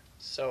skewer.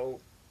 So,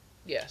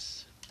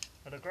 yes.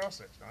 But the grass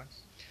looks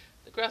nice.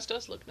 The grass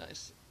does look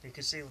nice. You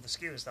can see all the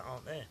skewers that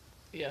aren't there.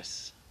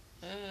 Yes.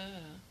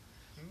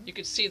 You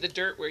could see the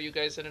dirt where you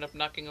guys ended up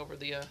knocking over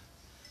the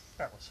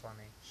that was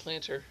funny.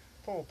 Planter.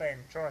 Poor Ben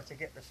tried to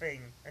get the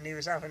thing, and he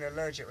was having an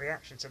allergic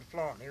reaction to the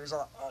plant, and he was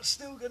like, I'm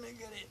still going to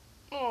get it.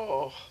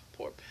 Oh,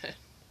 poor Ben.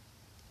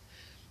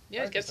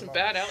 Yeah, get some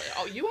bad allergies.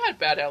 Oh, you had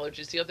bad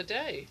allergies the other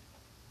day.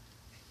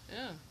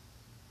 Yeah.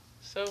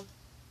 So,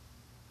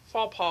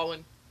 fall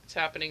pollen. It's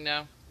happening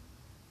now.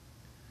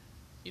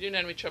 You didn't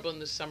have any trouble in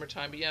the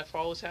summertime, but yeah,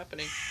 fall is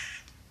happening.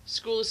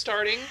 School is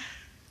starting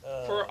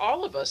for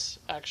all of us,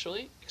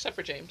 actually, except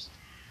for James.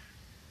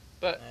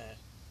 But,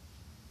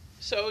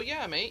 so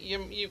yeah, mate,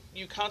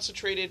 you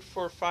concentrated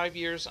for 5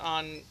 years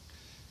on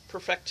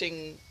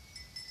perfecting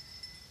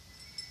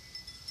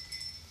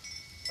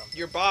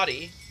your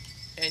body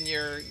and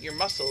your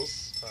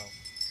muscles.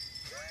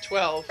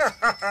 12.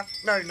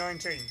 No,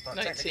 19, but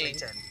 19. Technically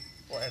 10.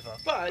 Whatever.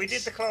 But we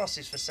did the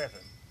classes for 7.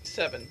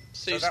 7.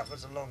 So that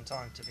was a long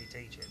time to be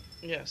teaching.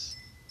 Yes.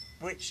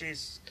 Which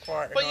is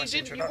quite a but nice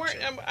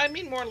introduction. You weren't, I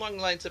mean more along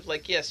the lines of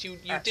like, yes, you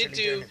did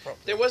do,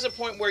 there was a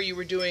point where you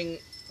were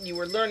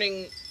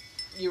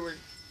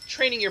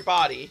training your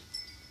body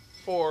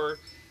for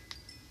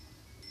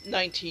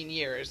 19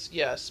 years,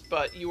 yes,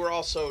 but you were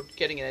also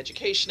getting an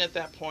education at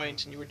that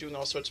point, and you were doing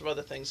all sorts of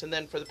other things. And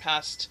then for the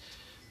past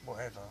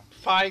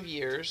 5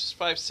 years,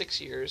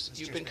 6 years,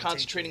 you've been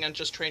concentrating on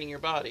just training your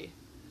body.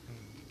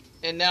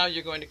 And now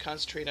you're going to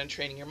concentrate on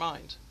training your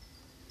mind.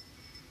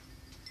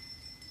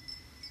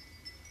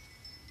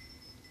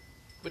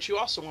 But you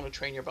also want to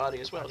train your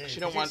body as well, because you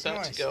don't want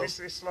that to go.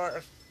 It's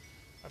like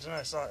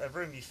it's like a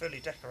room you fully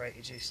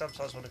decorated. You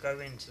sometimes want to go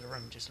into the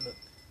room and just look.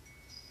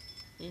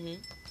 And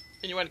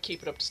you want to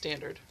keep it up to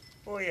standard.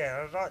 Well,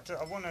 yeah,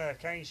 I want to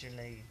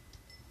occasionally,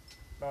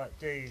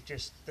 do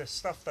just the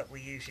stuff that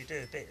we usually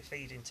do. A bit of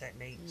feeding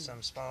technique,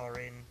 some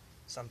sparring,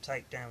 some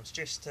takedowns,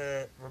 just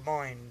to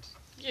remind.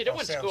 Yeah, you don't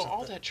want to go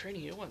all that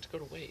training. You don't want it to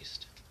go to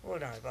waste. Well,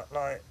 no,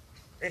 but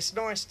it's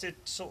nice to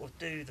sort of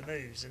do the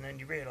moves, and then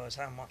you realise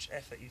how much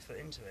effort you put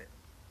into it.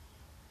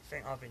 I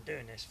think I've been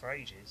doing this for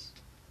ages,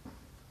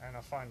 and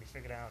I finally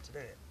figured out how to do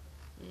it.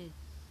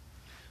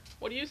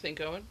 What do you think,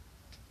 Owen?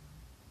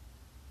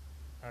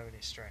 I'm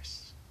really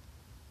stressed.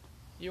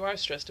 You are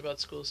stressed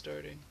about school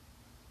starting.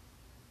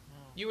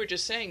 You were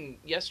just saying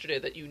yesterday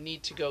that you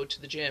need to go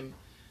to the gym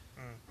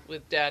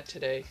with Dad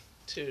today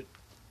to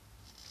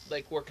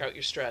like work out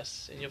your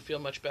stress, and you'll feel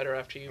much better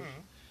after you've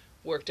Mm.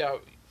 worked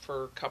out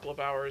for a couple of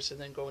hours, and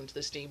then go into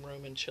the steam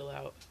room and chill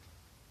out.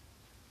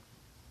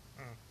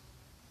 Mm.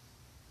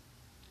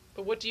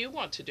 But what do you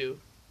want to do?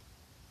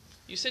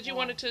 You said you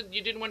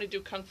didn't want to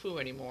do kung fu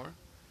anymore.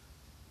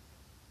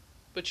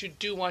 But you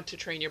do want to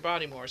train your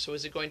body more. So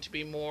is it going to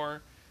be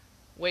more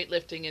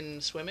weightlifting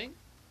and swimming?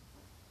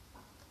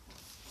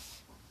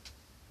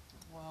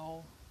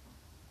 Well,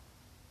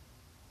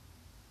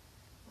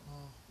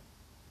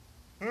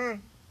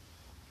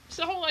 It's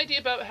the whole idea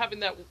about having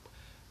that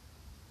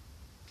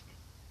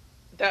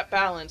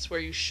balance where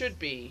you should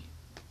be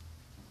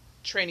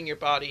training your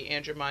body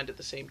and your mind at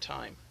the same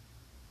time.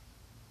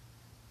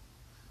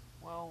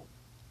 well,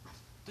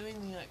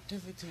 doing the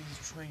activities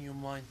train your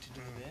mind to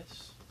do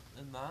this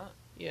and that.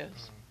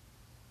 Yes.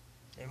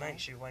 It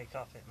makes you wake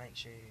up. It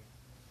makes you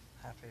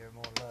happier,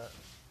 more alert.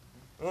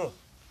 Oh,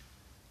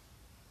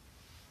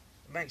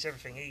 it makes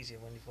everything easier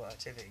when you've got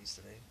activities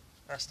to do.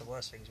 That's the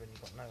worst thing is when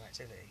you've got no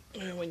activity.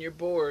 When you're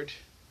bored.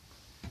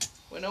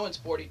 When Owen's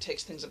bored, he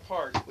takes things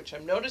apart, which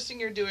I'm noticing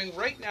you're doing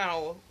right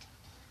now,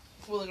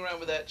 fooling around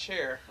with that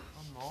chair.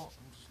 I'm not.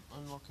 I'm just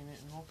unlocking it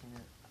and locking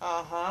it.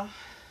 Uh-huh.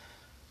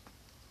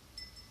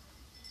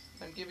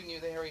 I'm giving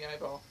you the hairy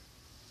eyeball.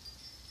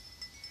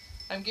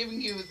 I'm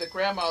giving you the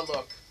grandma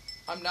look.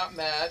 I'm not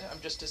mad, I'm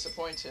just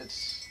disappointed.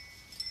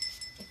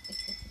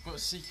 But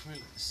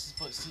secretly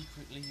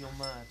you're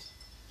mad.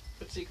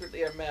 But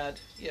secretly I'm mad,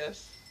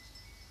 yes.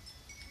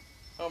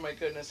 Oh my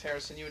goodness,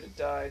 Harrison, you would have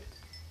died.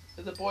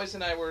 The boys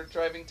and I were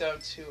driving down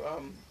to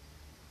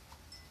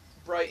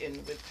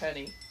Brighton with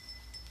Penny,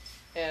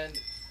 and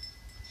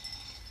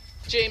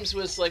James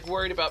was like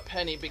worried about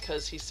Penny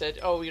because he said,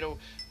 "Oh, you know,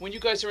 when you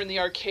guys are in the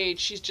arcade,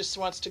 she just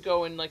wants to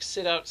go and like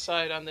sit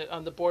outside on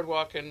the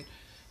boardwalk, and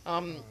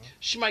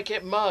she might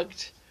get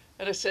mugged."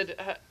 And I said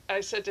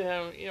to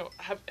him, "You know,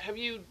 have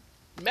you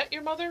met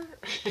your mother?"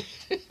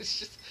 It's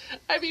just,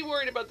 I'd be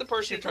worried about the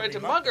person who tried to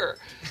mug her.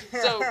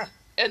 So,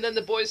 and then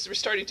the boys were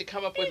starting to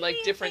come up with like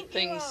different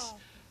things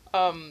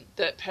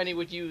that Penny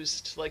would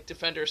use to like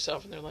defend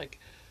herself, and they're like,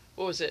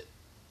 "What was it?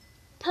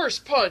 Purse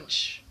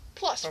punch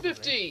plus Probably.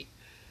 50."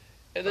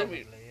 And then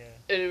Probably,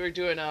 we were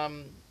doing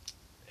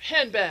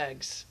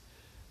handbags,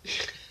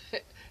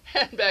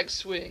 handbag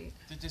swing.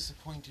 The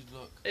disappointed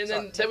look. And It's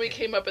then like we Tekken.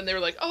 came up and they were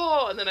like,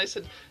 "Oh," and then I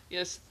said,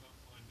 "Yes."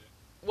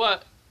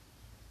 What?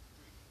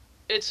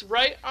 It's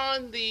right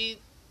on the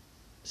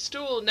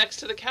stool next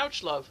to the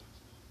couch, love.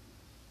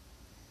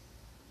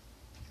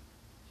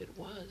 It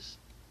was.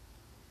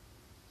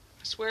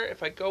 I swear,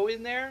 if I go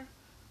in there,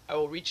 I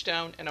will reach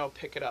down and I'll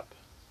pick it up.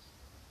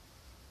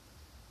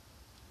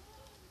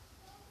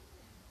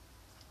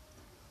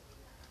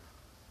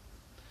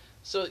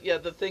 So yeah,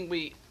 the thing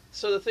we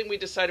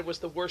decided was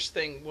the worst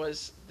thing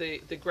was the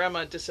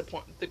grandma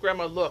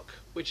look,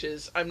 which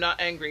is I'm not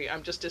angry,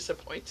 I'm just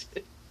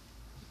disappointed.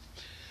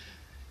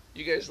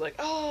 You guys are like,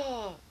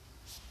 "Oh,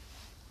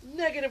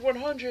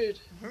 -100.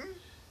 Mhm.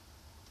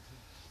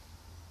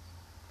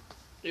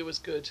 It was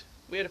good.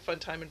 We had a fun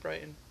time in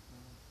Brighton.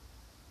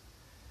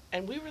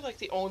 And we were like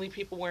the only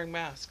people wearing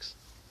masks.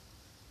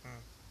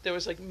 There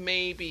was like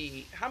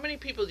maybe... How many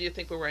people do you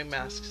think were wearing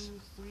masks?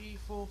 2, 3,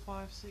 4,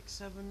 5, 6,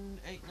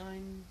 7, 8,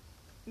 9.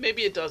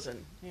 Maybe a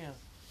dozen. Yeah.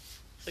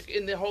 Like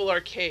in the whole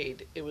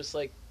arcade, it was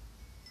like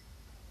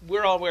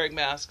we're all wearing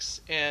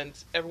masks and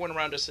everyone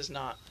around us is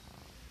not.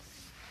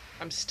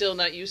 I'm still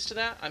not used to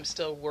that. I'm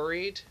still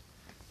worried.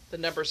 The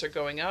numbers are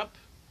going up.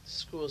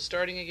 School is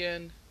starting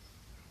again.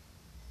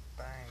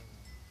 Bang.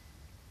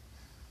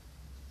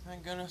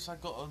 Thank goodness I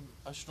got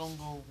a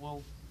stronger,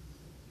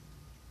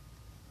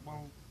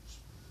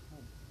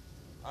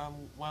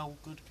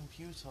 good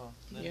computer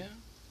than Yeah.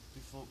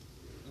 before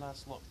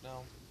last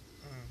lockdown.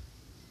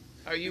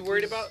 Are you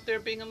worried about there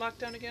being a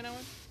lockdown again,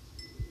 Owen?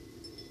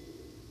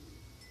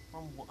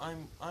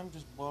 I'm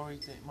just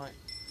worried that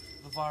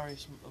the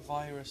virus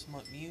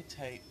might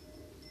mutate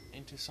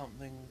into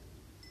something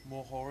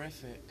more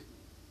horrific.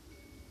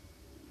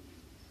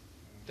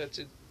 That's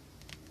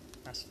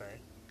That's fair.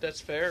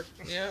 That's fair.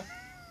 Yeah.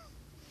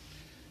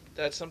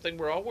 That's something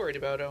we're all worried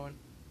about, Owen.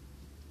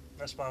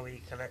 That's why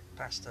we collect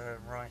pasta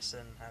and rice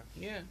and have.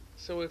 Yeah.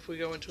 So if we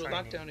go into Training.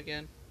 a lockdown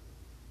again,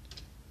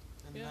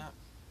 And Yeah.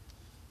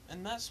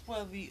 that's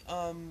where the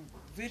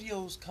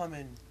videos come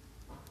in.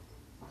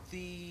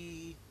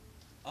 The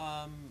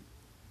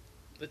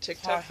the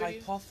TikTok video.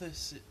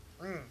 hypothesis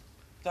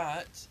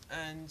that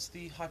and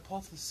the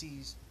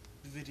hypotheses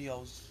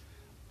videos.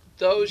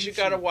 Those you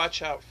got to YouTube.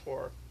 watch out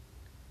for,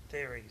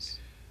 Theories.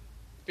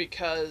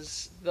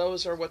 because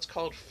those are what's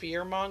called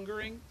fear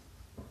mongering,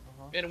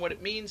 and what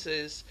it means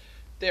is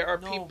there are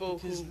people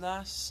because who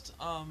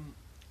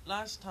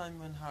last time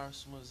when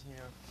Harrison was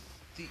here,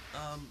 the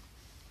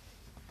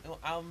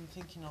I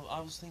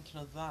was thinking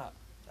of that.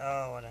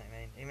 Oh, I don't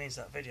mean. He means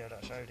that video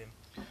that I showed him.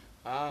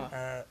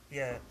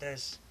 Yeah,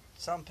 there's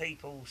some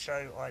people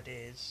show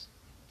ideas,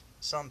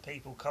 some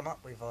people come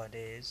up with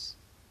ideas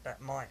that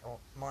might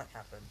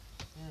happen.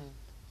 Mm.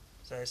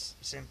 So it's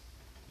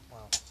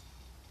well,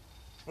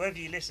 Wherever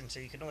you listen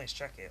to, you can always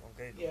check it on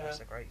Google. Yeah. That's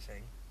a great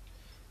thing.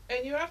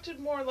 And you have to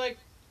more like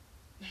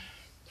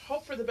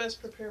hope for the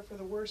best, prepare for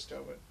the worst,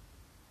 Owen.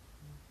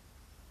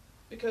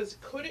 Because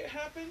could it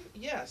happen?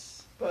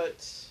 Yes,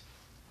 but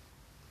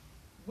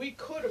we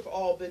could have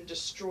all been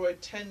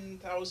destroyed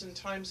 10,000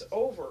 times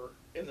over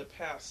in the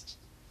past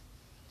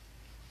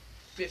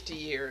 50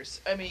 years.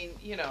 I mean,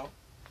 you know.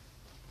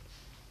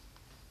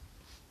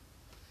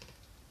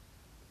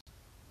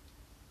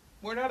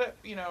 We're not at,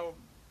 you know,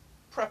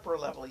 prepper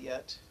level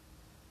yet.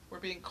 We're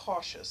being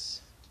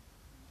cautious.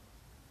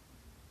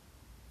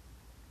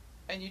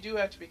 And you do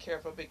have to be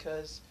careful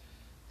because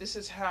this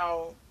is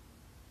how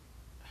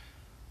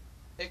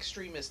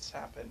extremists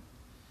happen.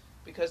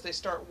 Because they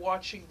start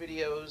watching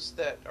videos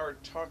that are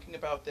talking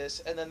about this,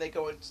 and then they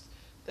go and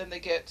then they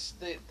get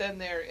then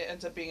there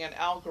ends up being an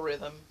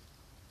algorithm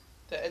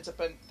that ends up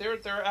on there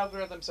are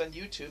algorithms on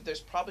YouTube.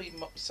 There's probably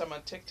some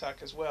on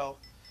TikTok as well,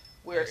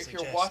 where if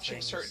you're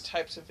watching certain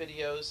types of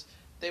videos,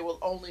 they will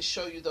only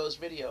show you those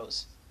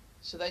videos.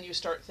 So then you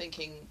start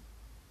thinking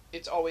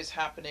it's always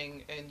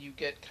happening, and you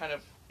get kind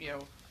of, you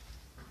know,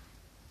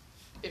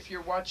 if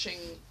you're watching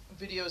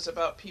videos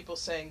about people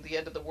saying the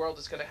end of the world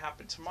is going to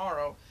happen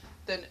tomorrow,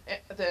 then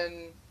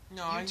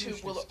no,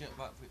 YouTube will skip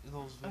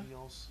those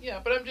videos.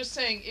 yeah, but I'm just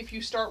saying, if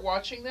you start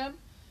watching them,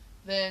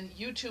 then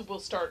YouTube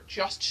will start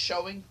just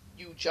showing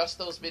you just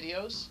those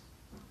videos.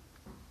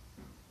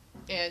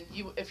 And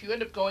if you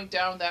end up going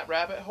down that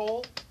rabbit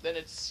hole, then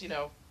it's, you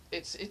know,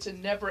 it's a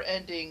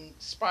never-ending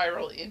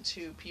spiral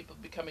into people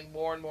becoming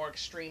more and more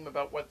extreme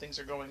about what things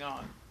are going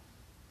on.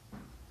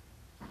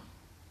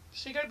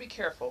 So you got to be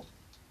careful.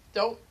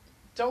 Don't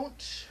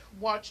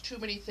watch too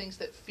many things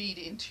that feed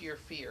into your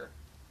fear.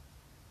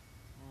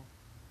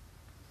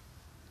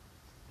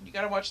 You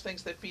got to watch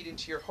things that feed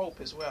into your hope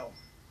as well.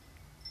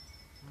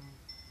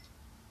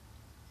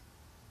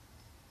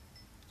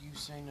 You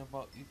saying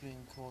about you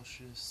being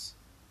cautious.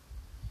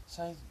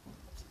 So I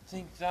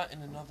think that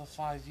in another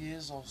 5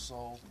 years or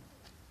so.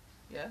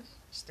 Yes?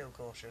 Still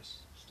cautious.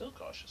 Still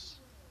cautious.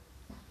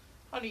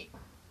 Honey,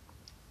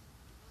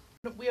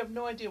 we have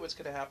no idea what's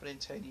going to happen in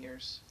 10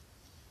 years.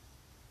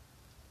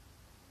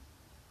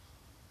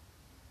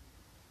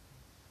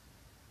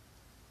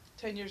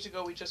 Ten years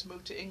ago, we just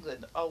moved to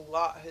England. A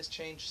lot has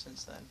changed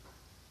since then.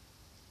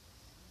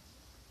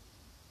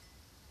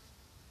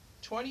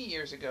 20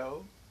 years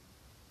ago,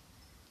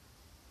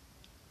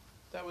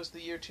 that was the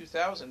year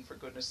 2000, for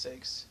goodness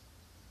sakes.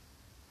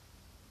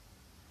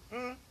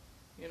 Mm.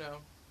 You know,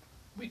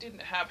 we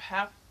didn't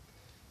have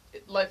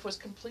life was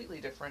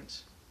completely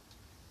different.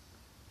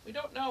 We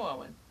don't know,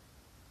 Owen.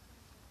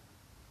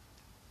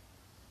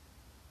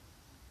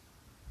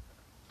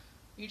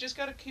 You just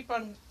got to keep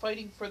on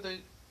fighting for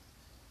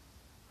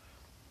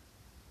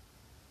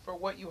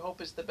what you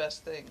hope is the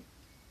best thing,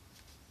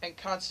 and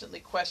constantly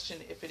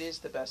question if it is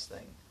the best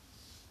thing.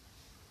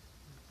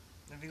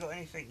 Have you got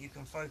anything you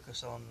can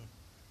focus on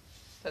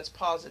That's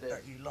positive.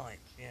 that you like?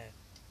 Yeah.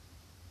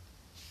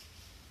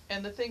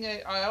 And the thing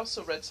I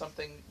also read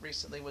something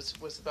recently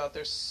was about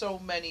there's so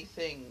many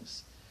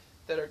things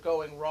that are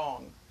going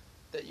wrong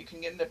that you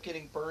can end up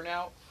getting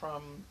burnout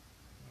from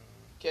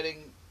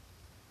getting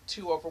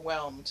too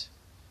overwhelmed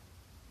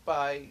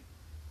by,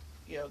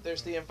 you know,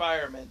 there's the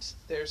environment,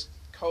 there's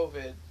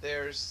COVID,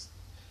 there's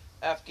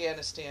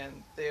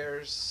Afghanistan,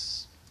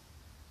 there's,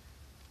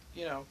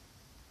 you know,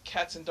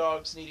 cats and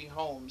dogs needing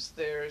homes,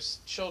 there's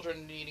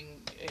children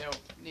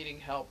needing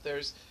help,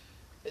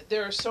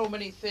 there are so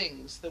many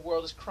things. The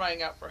world is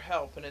crying out for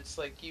help, and it's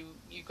like you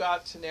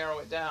got to narrow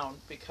it down,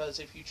 because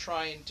if you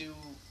try and do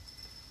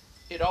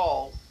it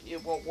all,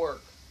 it won't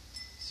work.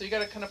 So you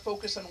got to kind of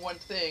focus on one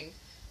thing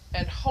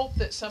and hope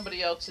that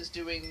somebody else is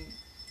doing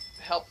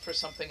help for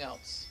something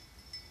else.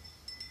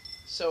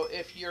 So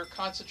if your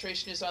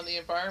concentration is on the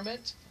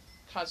environment,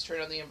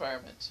 concentrate on the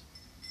environment.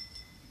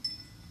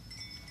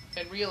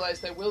 And realize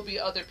there will be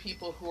other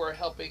people who are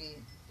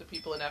helping the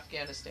people in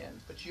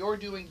Afghanistan, but you're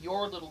doing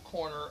your little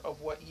corner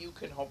of what you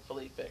can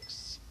hopefully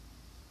fix.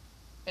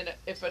 And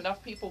if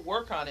enough people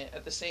work on it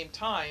at the same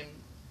time,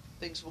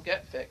 things will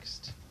get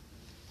fixed.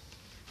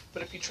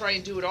 But if you try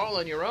and do it all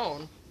on your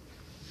own,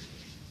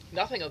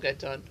 nothing will get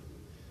done,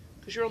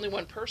 because you're only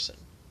one person.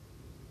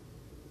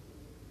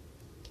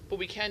 But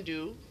we can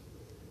do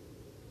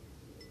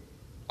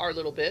our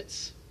little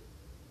bits.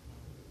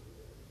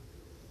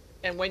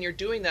 And when you're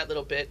doing that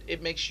little bit,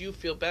 it makes you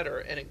feel better,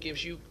 and it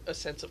gives you a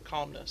sense of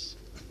calmness.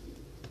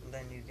 And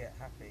then you get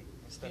happy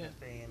instead of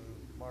being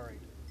worried.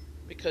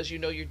 Because you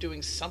know you're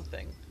doing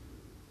something.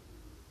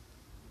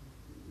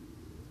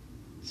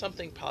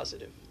 Something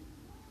positive.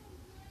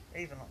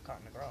 Even like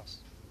cutting the grass.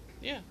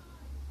 Yeah.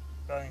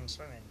 Going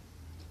swimming.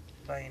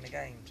 Playing a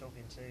game,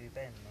 talking to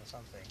Ben or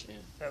something.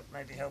 Yeah.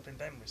 Maybe helping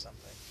Ben with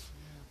something.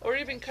 Or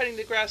even cutting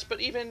the grass,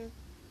 but even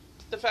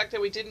the fact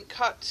that we didn't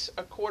cut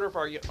a quarter of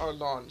our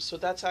lawn, so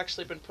that's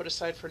actually been put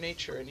aside for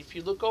nature. And if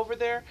you look over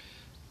there,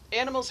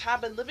 animals have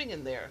been living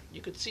in there.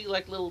 You could see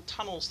like little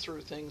tunnels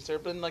through things. There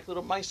have been like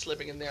little mice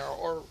living in there,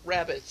 or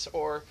rabbits,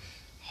 or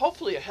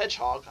hopefully a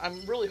hedgehog.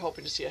 I'm really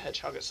hoping to see a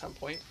hedgehog at some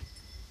point.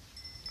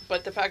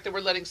 but the fact that we're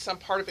letting some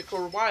part of it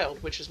go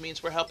wild, which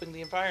means we're helping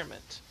the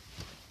environment.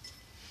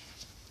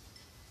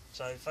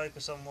 So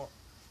focus on what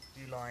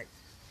you like.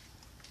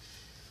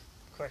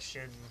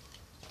 Question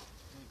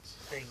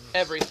things.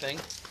 Everything.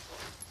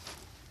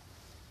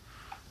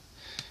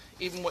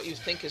 Even what you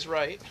think is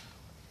right.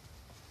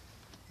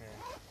 Yeah.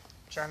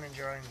 Challenge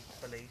your own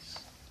beliefs.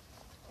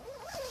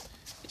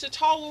 It's a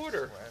tall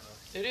order.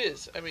 Whatever. It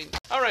is. I mean,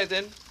 all right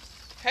then.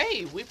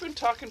 Hey, we've been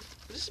talking.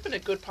 This has been a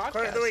good podcast.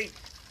 Quote of the week.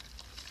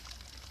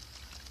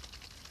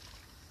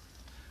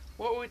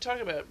 What were we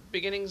talking about?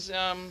 Beginnings.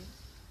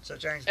 So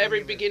James,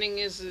 Every beginning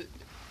is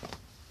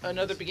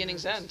another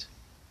beginning's end.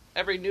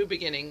 Every new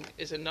beginning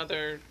is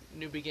another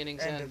new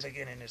beginning's end end. and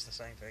beginning is the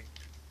same thing.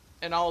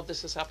 And all of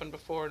this has happened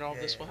before, and all of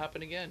Yeah, this yeah. will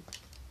happen again.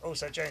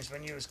 Also, James,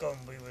 when you was gone,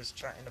 we was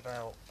chatting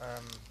about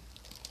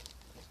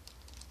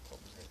what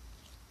was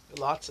it?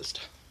 Lots of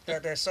stuff.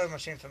 There's so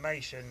much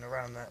information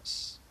around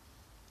that's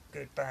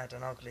good, bad,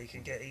 and ugly. You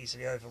can get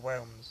easily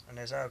overwhelmed, and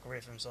there's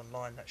algorithms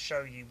online that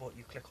show you what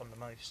you click on the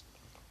most.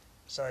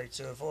 So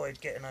to avoid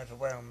getting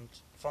overwhelmed,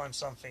 find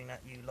something that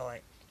you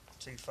like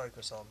to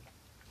focus on.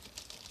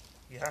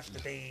 You have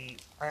to be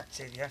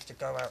active. You have to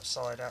go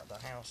outside, out the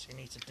house. You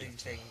need to do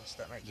things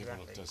that make you Live on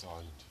a happy. desert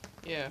island.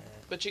 Yeah.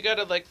 But you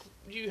gotta,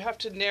 you have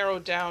to narrow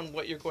down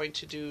what you're going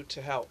to do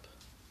to help.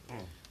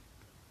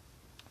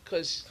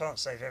 Because Can't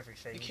save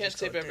everything. you can't just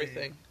save gotta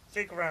everything.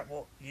 Figure out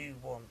what you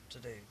want to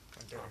do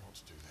and do I it. want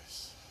to do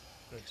this.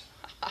 Good.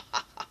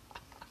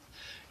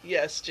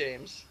 Yes,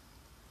 James.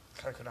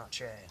 Coconut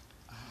chair.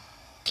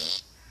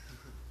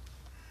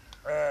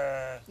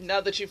 Now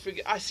that you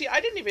forget, I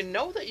didn't even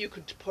know that you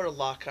could put a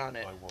lock on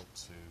it. I want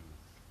to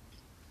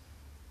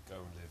go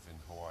and live in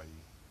Hawaii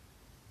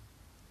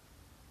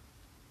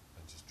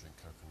and just drink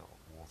coconut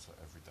water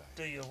every day.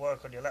 Do your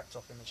work on your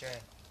laptop in the chair.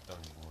 Don't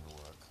even want to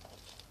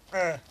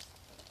work.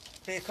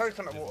 Be a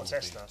coconut Live on water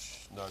the tester.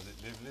 beach. No,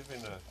 live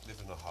in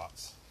a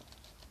hut.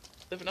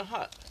 Live in a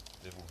hut.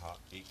 Live in a hut.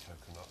 Eat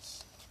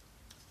coconuts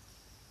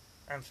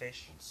And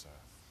fish. and surf.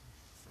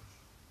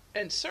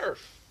 And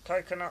surf.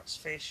 Coconuts,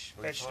 fish,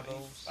 Well, you can't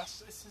vegetables.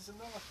 eat- this is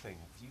another thing.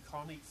 You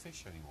can't eat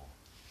fish anymore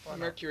Why not?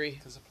 Mercury.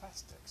 because of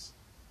plastics.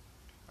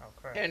 Oh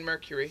crap. And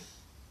mercury.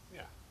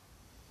 Yeah,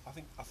 I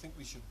think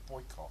we should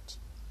boycott.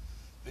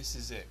 This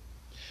is it.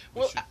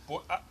 Well, Can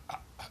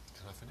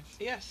I finish?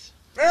 Yes.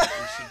 We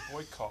should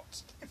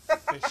boycott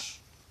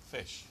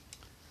fish.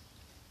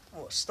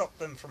 What, stop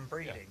them from Yeah,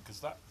 breeding?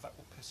 because that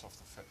will piss off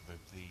the fishermen.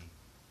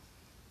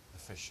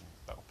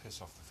 That will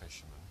piss off the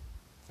fishermen.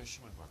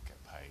 Fishermen won't get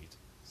paid,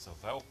 so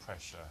they'll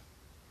pressure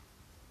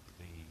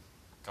the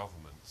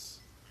governments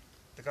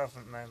The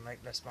government may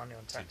make less money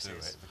on to do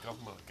taxes. it. The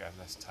government will get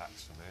less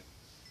tax from it.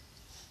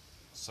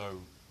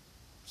 So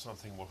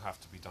something will have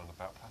to be done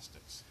about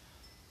plastics.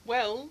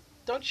 Well,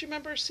 don't you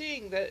remember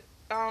seeing that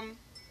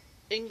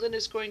England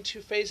is going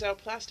to phase out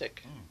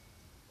plastic?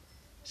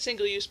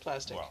 Single-use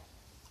plastic. Well,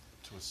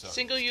 to a certain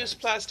Single-use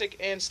extent. plastic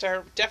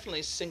and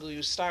definitely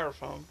single-use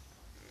styrofoam.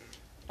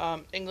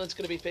 England's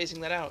going to be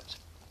phasing that out,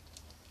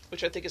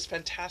 which I think is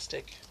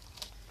fantastic.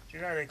 Do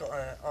you know they got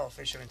an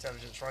artificial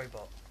intelligence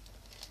robot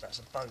that's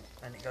a boat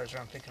and it goes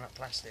around picking up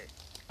plastic?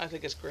 I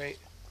think it's great.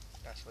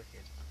 That's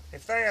wicked.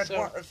 If they had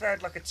So- if they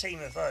had like a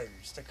team of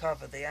those to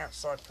cover the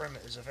outside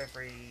perimeters of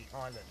every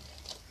island,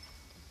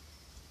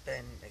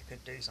 then it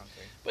could do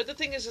something. But the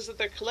thing is that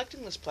they're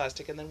collecting this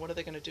plastic, and then what are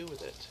they going to do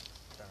with it?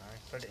 Don't know.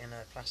 Put it in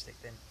a plastic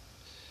bin.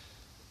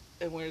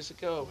 And where does it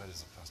go? Where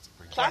does the plastic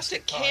bring?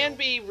 Plastic Plastic can pile.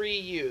 be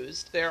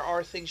reused. There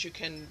are things you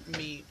can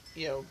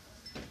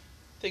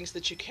things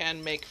that you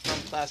can make from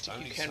plastic.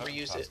 Only You can certain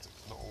reuse it. plastic,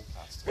 not all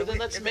plastic. Well, then If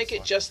let's it's make it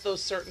like- just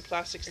those certain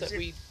plastics Is that it-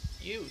 we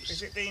Is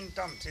use. it being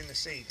dumped in the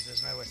sea because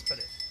there's nowhere to put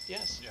it?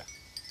 Yes. Yeah,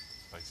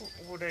 basically.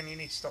 Well, then you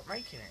need to stop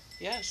making it.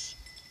 Yes.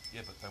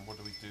 Yeah, but then what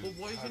do we do? But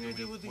what are you how gonna we-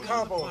 do with the where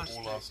other do we put plastics?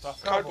 all our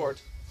stuff?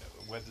 Cardboard.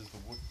 Where does the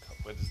wood?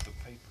 Where does the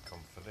paper come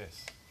for this?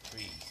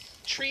 Trees.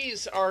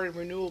 Trees are a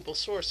renewable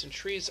source, and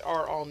trees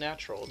are all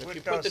natural. And if Wood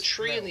you put the does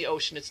tree in melt. the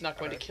ocean, it's not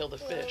going to Alright. kill the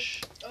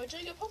fish. Are we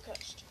doing a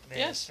podcast? Yeah,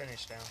 Yes. It's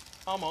finished now.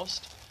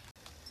 Almost.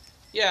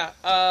 Yeah.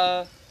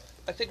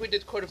 I think we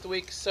did quote of the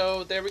week,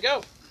 so there we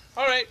go.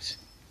 All right.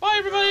 Bye,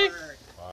 everybody.